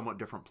lines in somewhat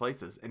different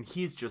places, and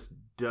he's just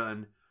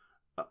done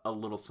a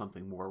little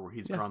something more where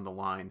he's drawn the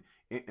line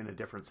in a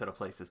different set of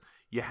places.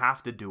 You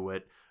have to do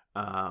it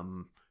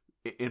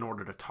in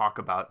order to talk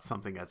about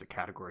something as a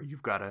category.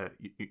 You've got to,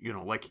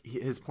 like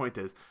his point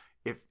is,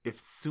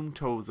 if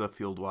Suunto's a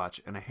field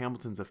watch and a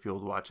Hamilton's a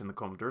field watch and the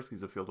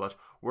Komandurski's a field watch,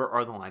 where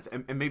are the lines?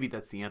 And maybe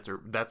that's the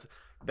answer. That's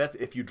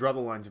if you draw the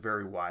lines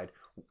very wide.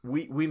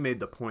 We made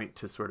the point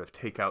to sort of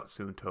take out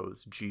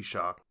Suunto's,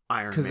 G-Shock,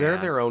 Iron Man. Because they're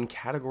their own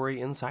category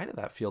inside of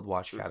that field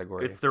watch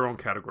category. It's their own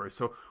category.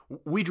 So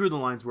we drew the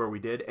lines where we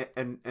did.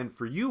 And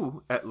for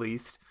you, at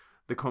least,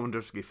 the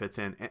Komandurski fits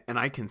in. And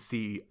I can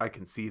see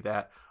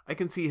that. I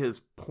can see his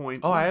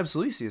point. Oh, I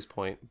absolutely see his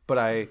point. But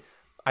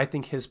I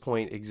think his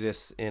point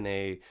exists in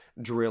a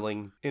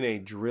drilling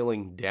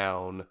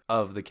down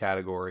of the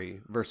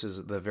category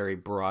versus the very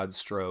broad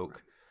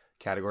stroke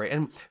category.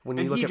 And when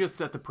you look he at, just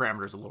set the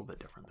parameters a little bit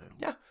different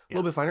than a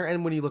little bit finer.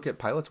 And when you look at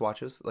pilot's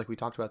watches, like we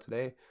talked about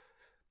today,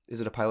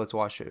 is it a pilot's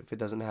watch if it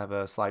doesn't have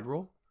a slide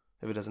rule,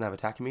 if it doesn't have a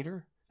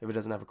tachymeter, if it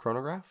doesn't have a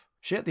chronograph?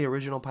 Shit, the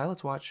original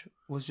pilot's watch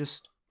was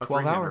just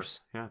 12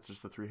 hours. Yeah, it's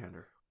just a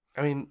 3-hander.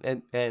 I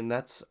mean, and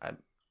that's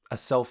a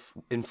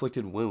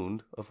self-inflicted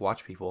wound of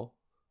watch people.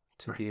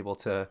 To be able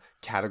to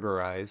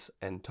categorize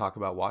and talk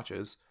about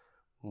watches,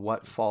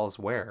 what falls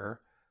where,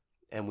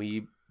 and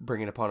we bring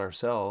it upon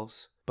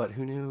ourselves. But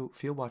who knew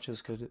field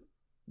watches could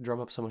drum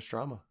up so much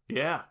drama?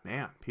 Yeah,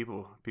 man.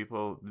 People,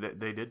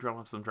 they did drum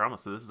up some drama.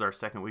 So this is our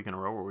second week in a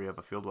row where we have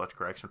a field watch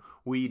correction.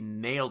 We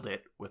nailed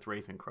it with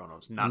Racing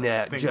Chronos.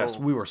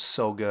 We were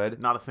so good.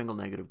 Not a single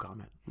negative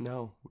comment.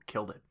 No. We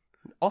killed it.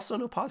 Also,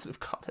 no positive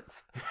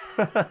comments.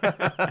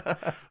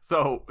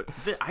 So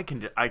I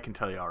can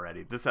tell you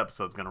already, this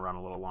episode's going to run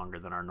a little longer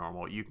than our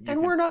normal.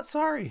 We're not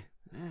sorry.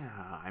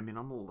 Yeah, I mean,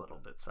 I'm a little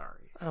bit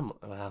sorry.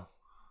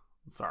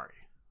 Sorry.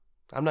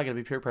 I'm not going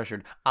to be peer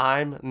pressured.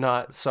 I'm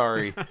not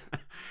sorry.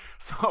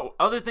 So,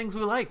 other things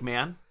we like,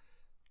 man.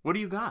 What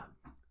do you got?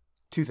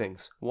 2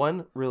 things.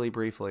 One, really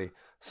briefly,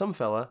 some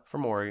fella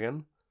from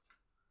Oregon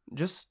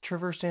just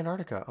traversed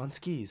Antarctica on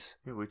skis.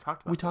 Yeah, we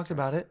talked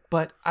about it,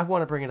 but I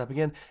want to bring it up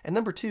again. And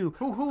number 2,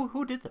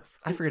 who did this?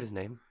 I forget his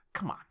name.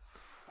 Come on,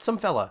 some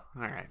fella.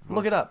 All right,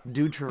 look it up.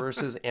 Dude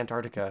traverses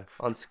Antarctica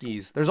on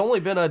skis. There's only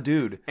been a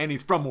dude, and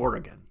he's from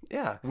Oregon.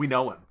 Yeah, we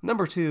know him.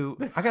 Number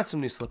 2, I got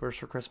some new slippers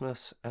for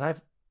Christmas,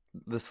 and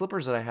the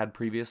slippers that I had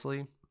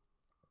previously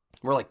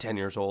were like 10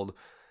 years old.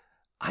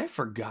 I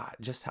forgot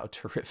just how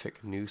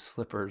terrific new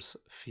slippers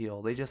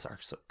feel. They just are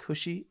so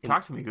cushy.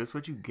 Talk to me, Goose.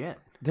 What'd you get?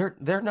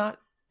 They're not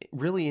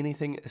really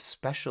anything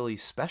especially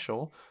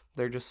special.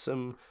 They're just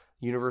some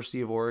University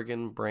of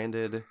Oregon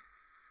branded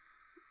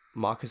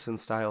moccasin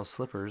style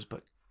slippers,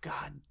 but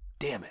god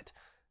damn it,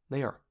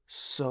 they are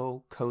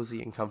so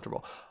cozy and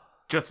comfortable.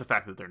 Just the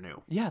fact that they're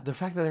new. Yeah, the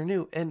fact that they're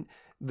new. And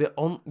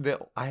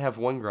I have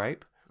one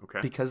gripe. Okay.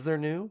 Because they're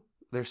new,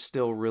 they're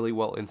still really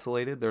well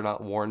insulated. They're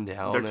not worn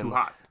down. They're too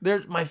hot.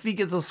 My feet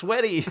get so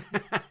sweaty.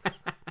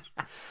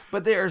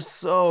 But they are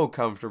so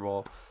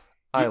comfortable.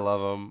 I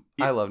love them.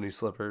 I love new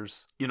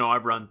slippers.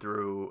 I've run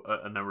through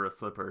a number of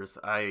slippers.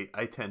 I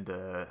tend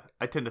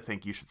to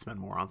think you should spend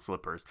more on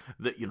slippers.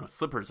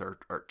 Slippers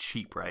are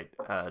cheap, right?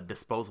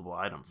 Disposable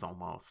items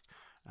almost.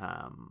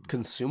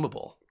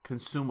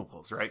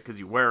 Consumables, right? Because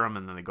you wear them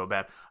and then they go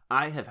bad.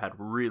 I have had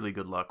really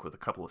good luck with a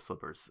couple of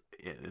slippers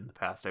in the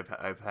past.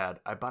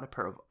 I bought a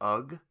pair of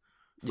UGG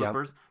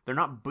slippers.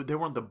 Yep. They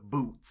weren't the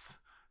boots.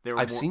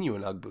 I've seen you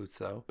in UGG boots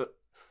though.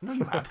 No,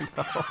 you haven't.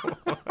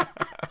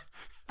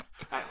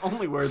 I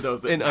only wear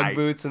those at in night. UGG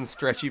boots and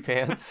stretchy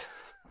pants,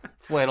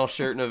 flannel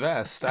shirt and a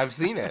vest. I've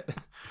seen it.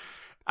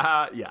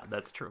 Yeah,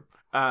 that's true.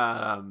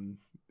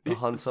 The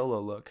Han Solo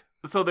look.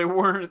 So they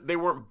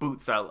weren't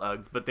boot style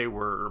Uggs, but they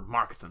were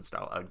moccasin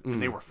style Uggs,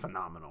 and they were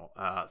phenomenal.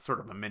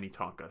 Sort of a mini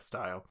Tonka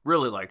style.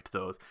 Really liked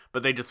those,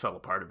 but they just fell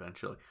apart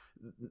eventually.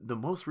 The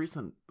most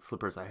recent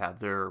slippers I have,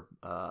 they're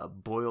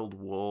boiled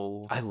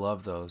wool. I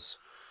love those.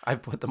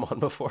 I've put them on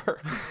before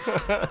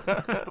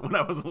when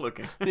I wasn't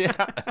looking.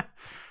 Yeah.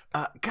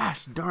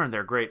 Gosh darn,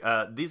 they're great.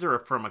 These are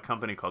from a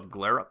company called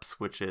Glarups,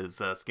 which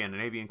is a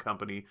Scandinavian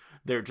company.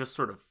 They're just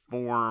sort of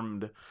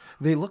formed.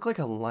 They look like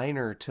a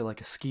liner to like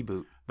a ski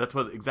boot. That's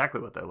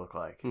exactly what they look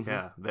like. Mm-hmm.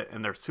 Yeah,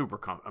 and they're super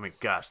comfortable. I mean,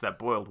 gosh, that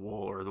boiled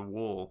wool or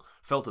the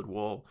felted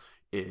wool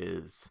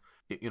is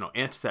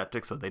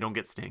antiseptic, so they don't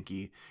get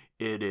stinky.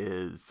 It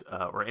is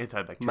or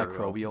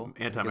antibacterial,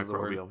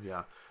 antimicrobial.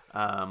 Yeah.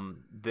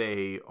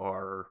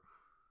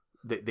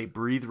 They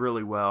breathe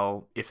really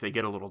well. If they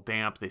get a little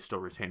damp, they still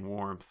retain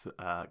warmth.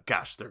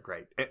 Gosh, they're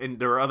great. And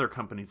there are other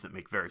companies that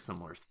make very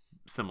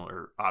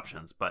similar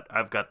options, but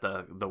I've got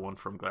the one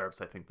from Glarups.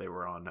 I think they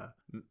were on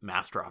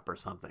Mastrop or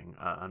something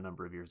a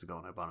number of years ago,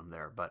 and I bought them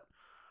there. But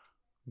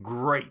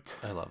great.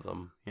 I love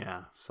them.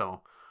 Yeah. So,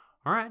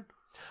 all right.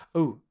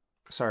 Oh,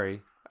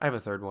 sorry. I have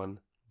a third one.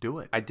 Do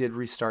it. I did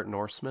restart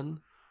Norseman.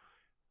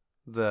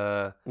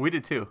 We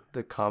did too.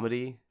 The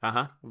comedy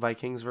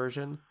Vikings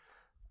version.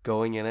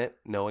 Going in it,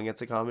 knowing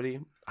it's a comedy.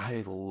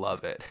 I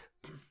love it.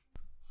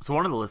 So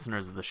one of the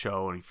listeners of the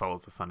show, and he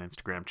follows us on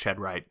Instagram, Chad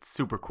Wright,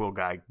 super cool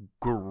guy,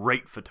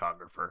 great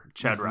photographer.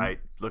 Chad Wright,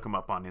 look him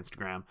up on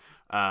Instagram.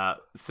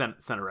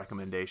 Sent a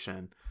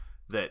recommendation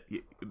that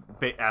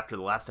after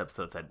the last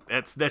episode said,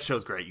 that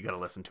show's great, you got to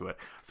listen to it.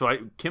 So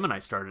Kim and I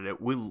started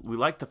it. We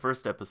liked the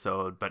first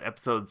episode, but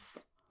episodes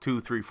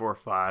 2, 3, 4,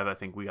 5, I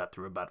think we got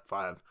through about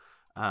 5.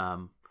 I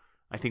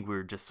think we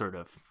were just sort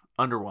of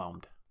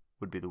underwhelmed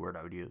would be the word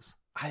I would use.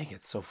 I think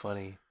it's so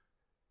funny.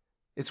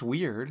 It's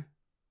weird.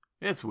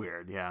 It's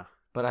weird, yeah.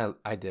 But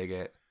I dig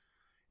it.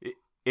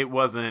 It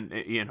wasn't,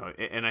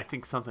 and I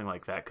think something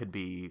like that could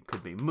be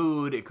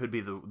mood. It could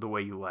be the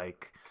way you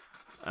like,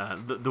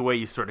 the way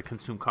you sort of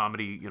consume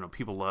comedy.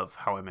 People love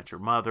How I Met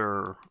Your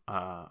Mother.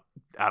 I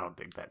don't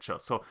dig that show.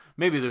 So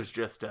maybe there's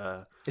just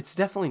It's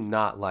definitely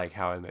not like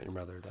How I Met Your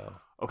Mother, though.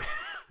 Okay.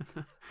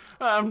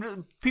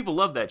 People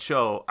love that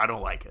show. I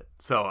don't like it.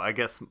 So I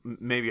guess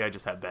maybe I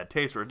just have bad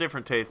taste or a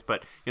different taste.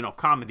 But,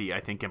 comedy, I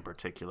think in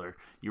particular,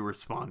 you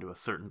respond to a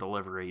certain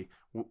delivery.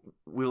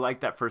 We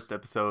liked that first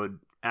episode.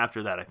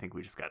 After that, I think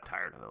we just got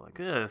tired of it. Like,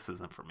 this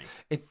isn't for me.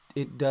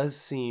 It does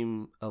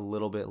seem a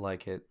little bit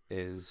like it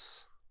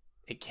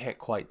can't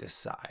quite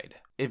decide.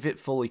 If it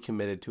fully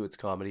committed to its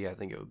comedy, I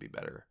think it would be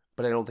better.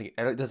 But I don't think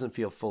it doesn't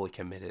feel fully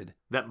committed.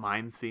 That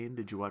mime scene,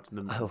 did you watch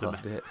the? I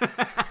loved it.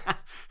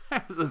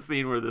 There's a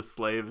scene where the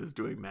slave is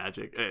doing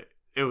magic.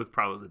 It was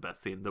probably the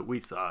best scene that we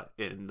saw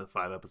in the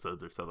 5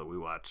 episodes or so that we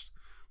watched.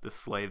 The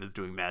slave is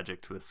doing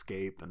magic to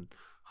escape, and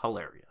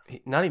hilarious.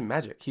 Not even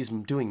magic. He's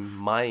doing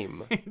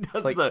mime. He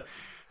does like,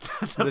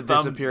 the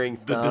disappearing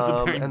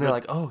thumb, and they're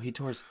like, "Oh, he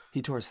tore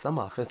his thumb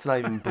off. It's not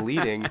even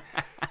bleeding."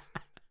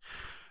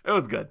 It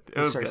was good.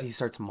 He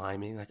starts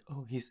miming like,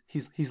 "Oh,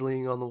 he's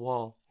leaning on the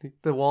wall.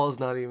 The wall is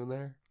not even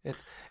there."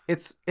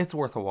 It's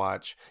worth a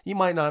watch. You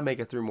might not make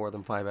it through more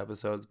than 5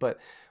 episodes, but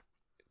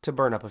to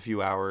burn up a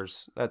few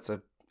hours, it's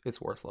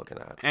worth looking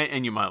at.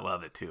 And you might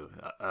love it too.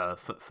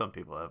 Some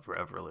people have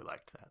really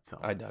liked that. So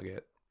I dug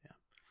it. Yeah.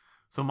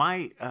 So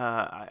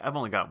I've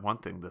only got one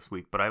thing this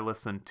week, but I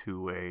listened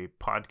to a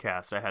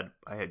podcast. I had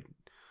a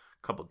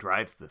couple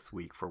drives this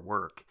week for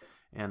work.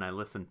 And I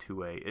listened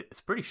to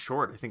it's pretty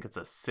short. I think it's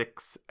a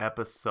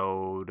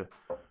 6-episode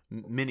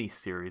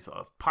mini-series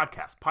of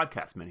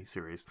podcast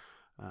mini-series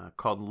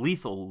called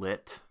Lethal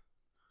Lit,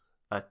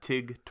 a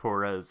Tig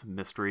Torres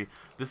mystery.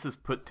 This is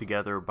put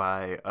together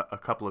by a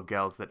couple of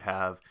gals that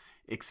have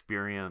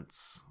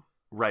experience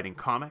writing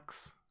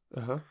comics.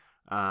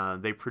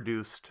 They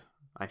produced,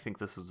 I think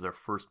this was their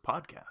first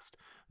podcast.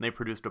 And they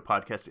produced a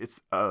podcast.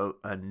 It's a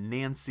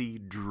Nancy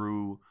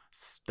Drew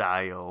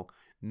style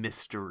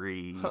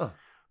mystery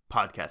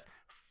podcast.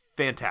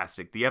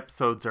 Fantastic. The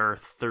episodes are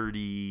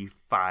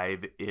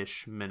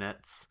 35-ish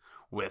minutes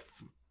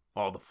with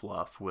all the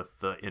fluff, with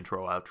the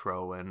intro,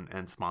 outro,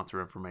 and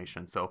sponsor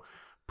information. So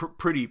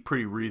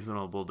pretty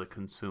reasonable to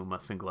consume a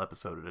single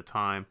episode at a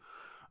time.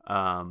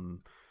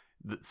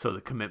 So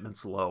the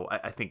commitment's low.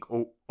 I think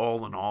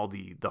all in all,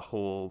 the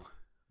whole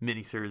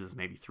miniseries is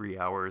maybe 3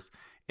 hours,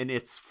 and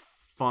it's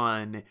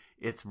fun.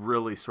 It's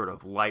really sort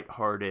of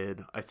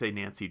lighthearted. I say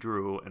Nancy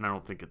Drew, and I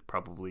don't think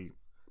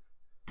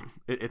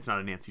it's not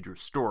a Nancy Drew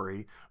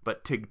story,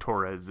 but Tig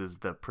Torres is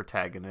the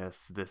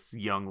protagonist, this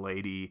young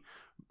lady,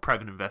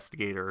 private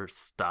investigator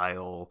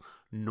style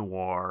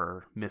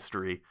noir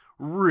mystery.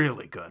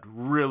 Really good,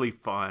 really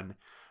fun.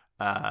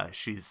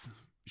 She's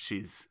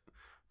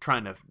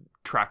trying to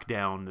track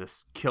down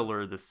this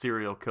killer, this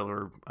serial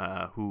killer,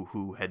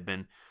 who had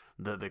been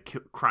the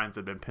crimes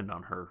had been pinned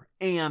on her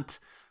aunt.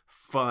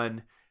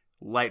 Fun,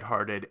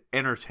 lighthearted,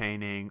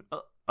 entertaining,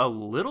 a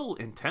little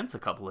intense a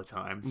couple of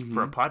times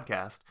for a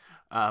podcast,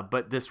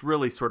 but this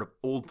really sort of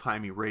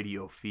old-timey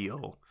radio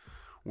feel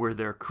where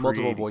they're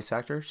creating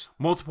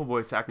multiple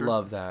voice actors.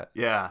 Love that.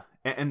 Yeah,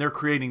 and they're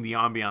creating the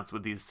ambiance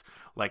with these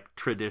like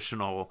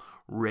traditional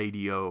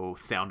radio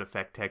sound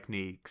effect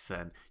techniques,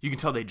 and you can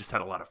tell they just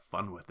had a lot of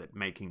fun with it,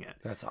 making it.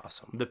 That's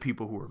awesome. The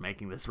people who were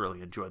making this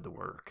really enjoyed the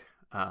work.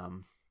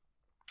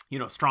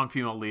 Strong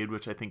female lead,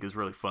 which I think is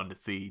really fun to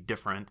see,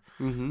 different.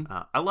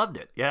 I loved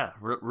it. Yeah,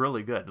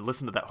 really good.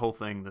 Listen to that whole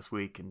thing this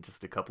week in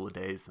just a couple of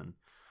days, and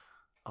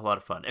a lot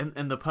of fun.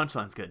 And the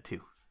punchline's good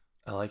too.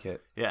 I like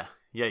it. Yeah.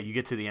 You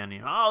get to the end,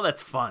 oh,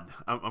 that's fun.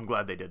 I'm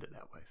glad they did it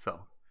that way.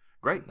 So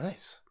great,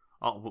 nice.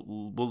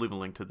 We'll leave a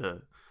link to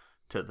the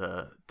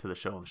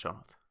show in the show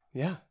notes.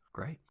 Yeah,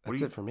 great.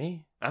 That's it for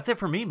me. That's it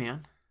for me,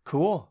 man.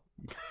 Cool.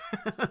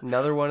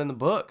 Another one in the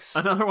books.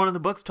 Another one in the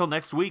books till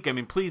next week. I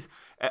mean, please,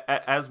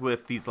 as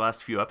with these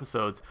last few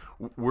episodes,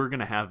 we're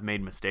going to have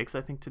made mistakes,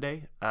 I think,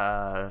 today.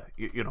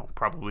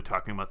 Probably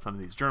talking about some of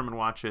these German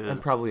watches.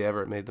 And probably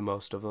Everett made the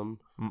most of them.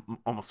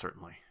 Almost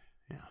certainly,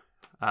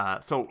 yeah.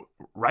 So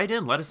write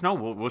in, let us know.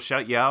 We'll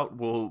shout you out.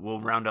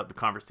 We'll round out the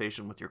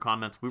conversation with your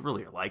comments. We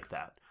really like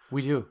that.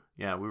 We do.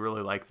 Yeah, we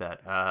really like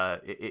that.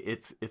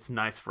 It's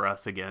nice for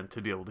us, again,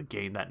 to be able to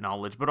gain that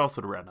knowledge, but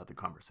also to round out the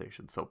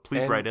conversation. So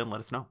please write in, let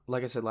us know.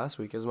 Like I said last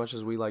week, as much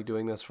as we like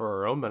doing this for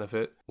our own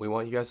benefit, we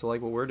want you guys to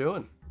like what we're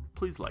doing.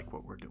 Please like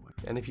what we're doing.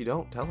 And if you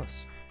don't, tell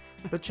us.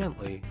 But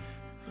gently.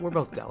 We're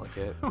both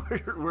delicate.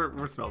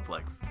 we're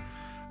snowflakes.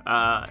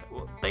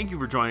 Well, thank you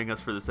for joining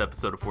us for this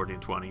episode of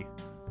 1420.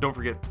 Don't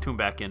forget to tune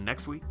back in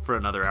next week for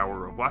another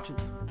hour of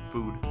watches,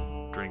 food,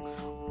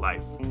 drinks,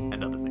 life,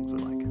 and other things we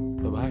like.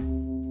 Bye-bye.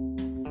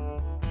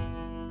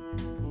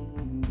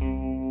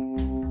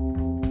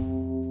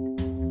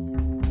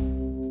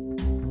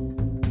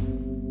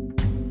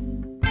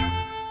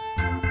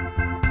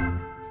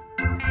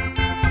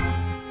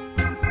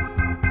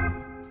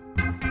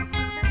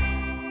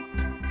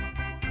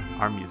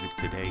 Our music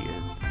today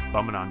is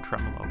Bummin' on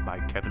Tremolo by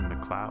Kevin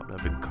MacLeod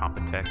of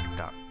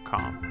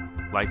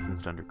Incompetech.com,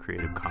 licensed under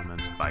Creative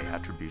Commons by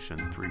Attribution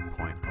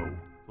 3.0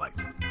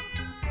 license.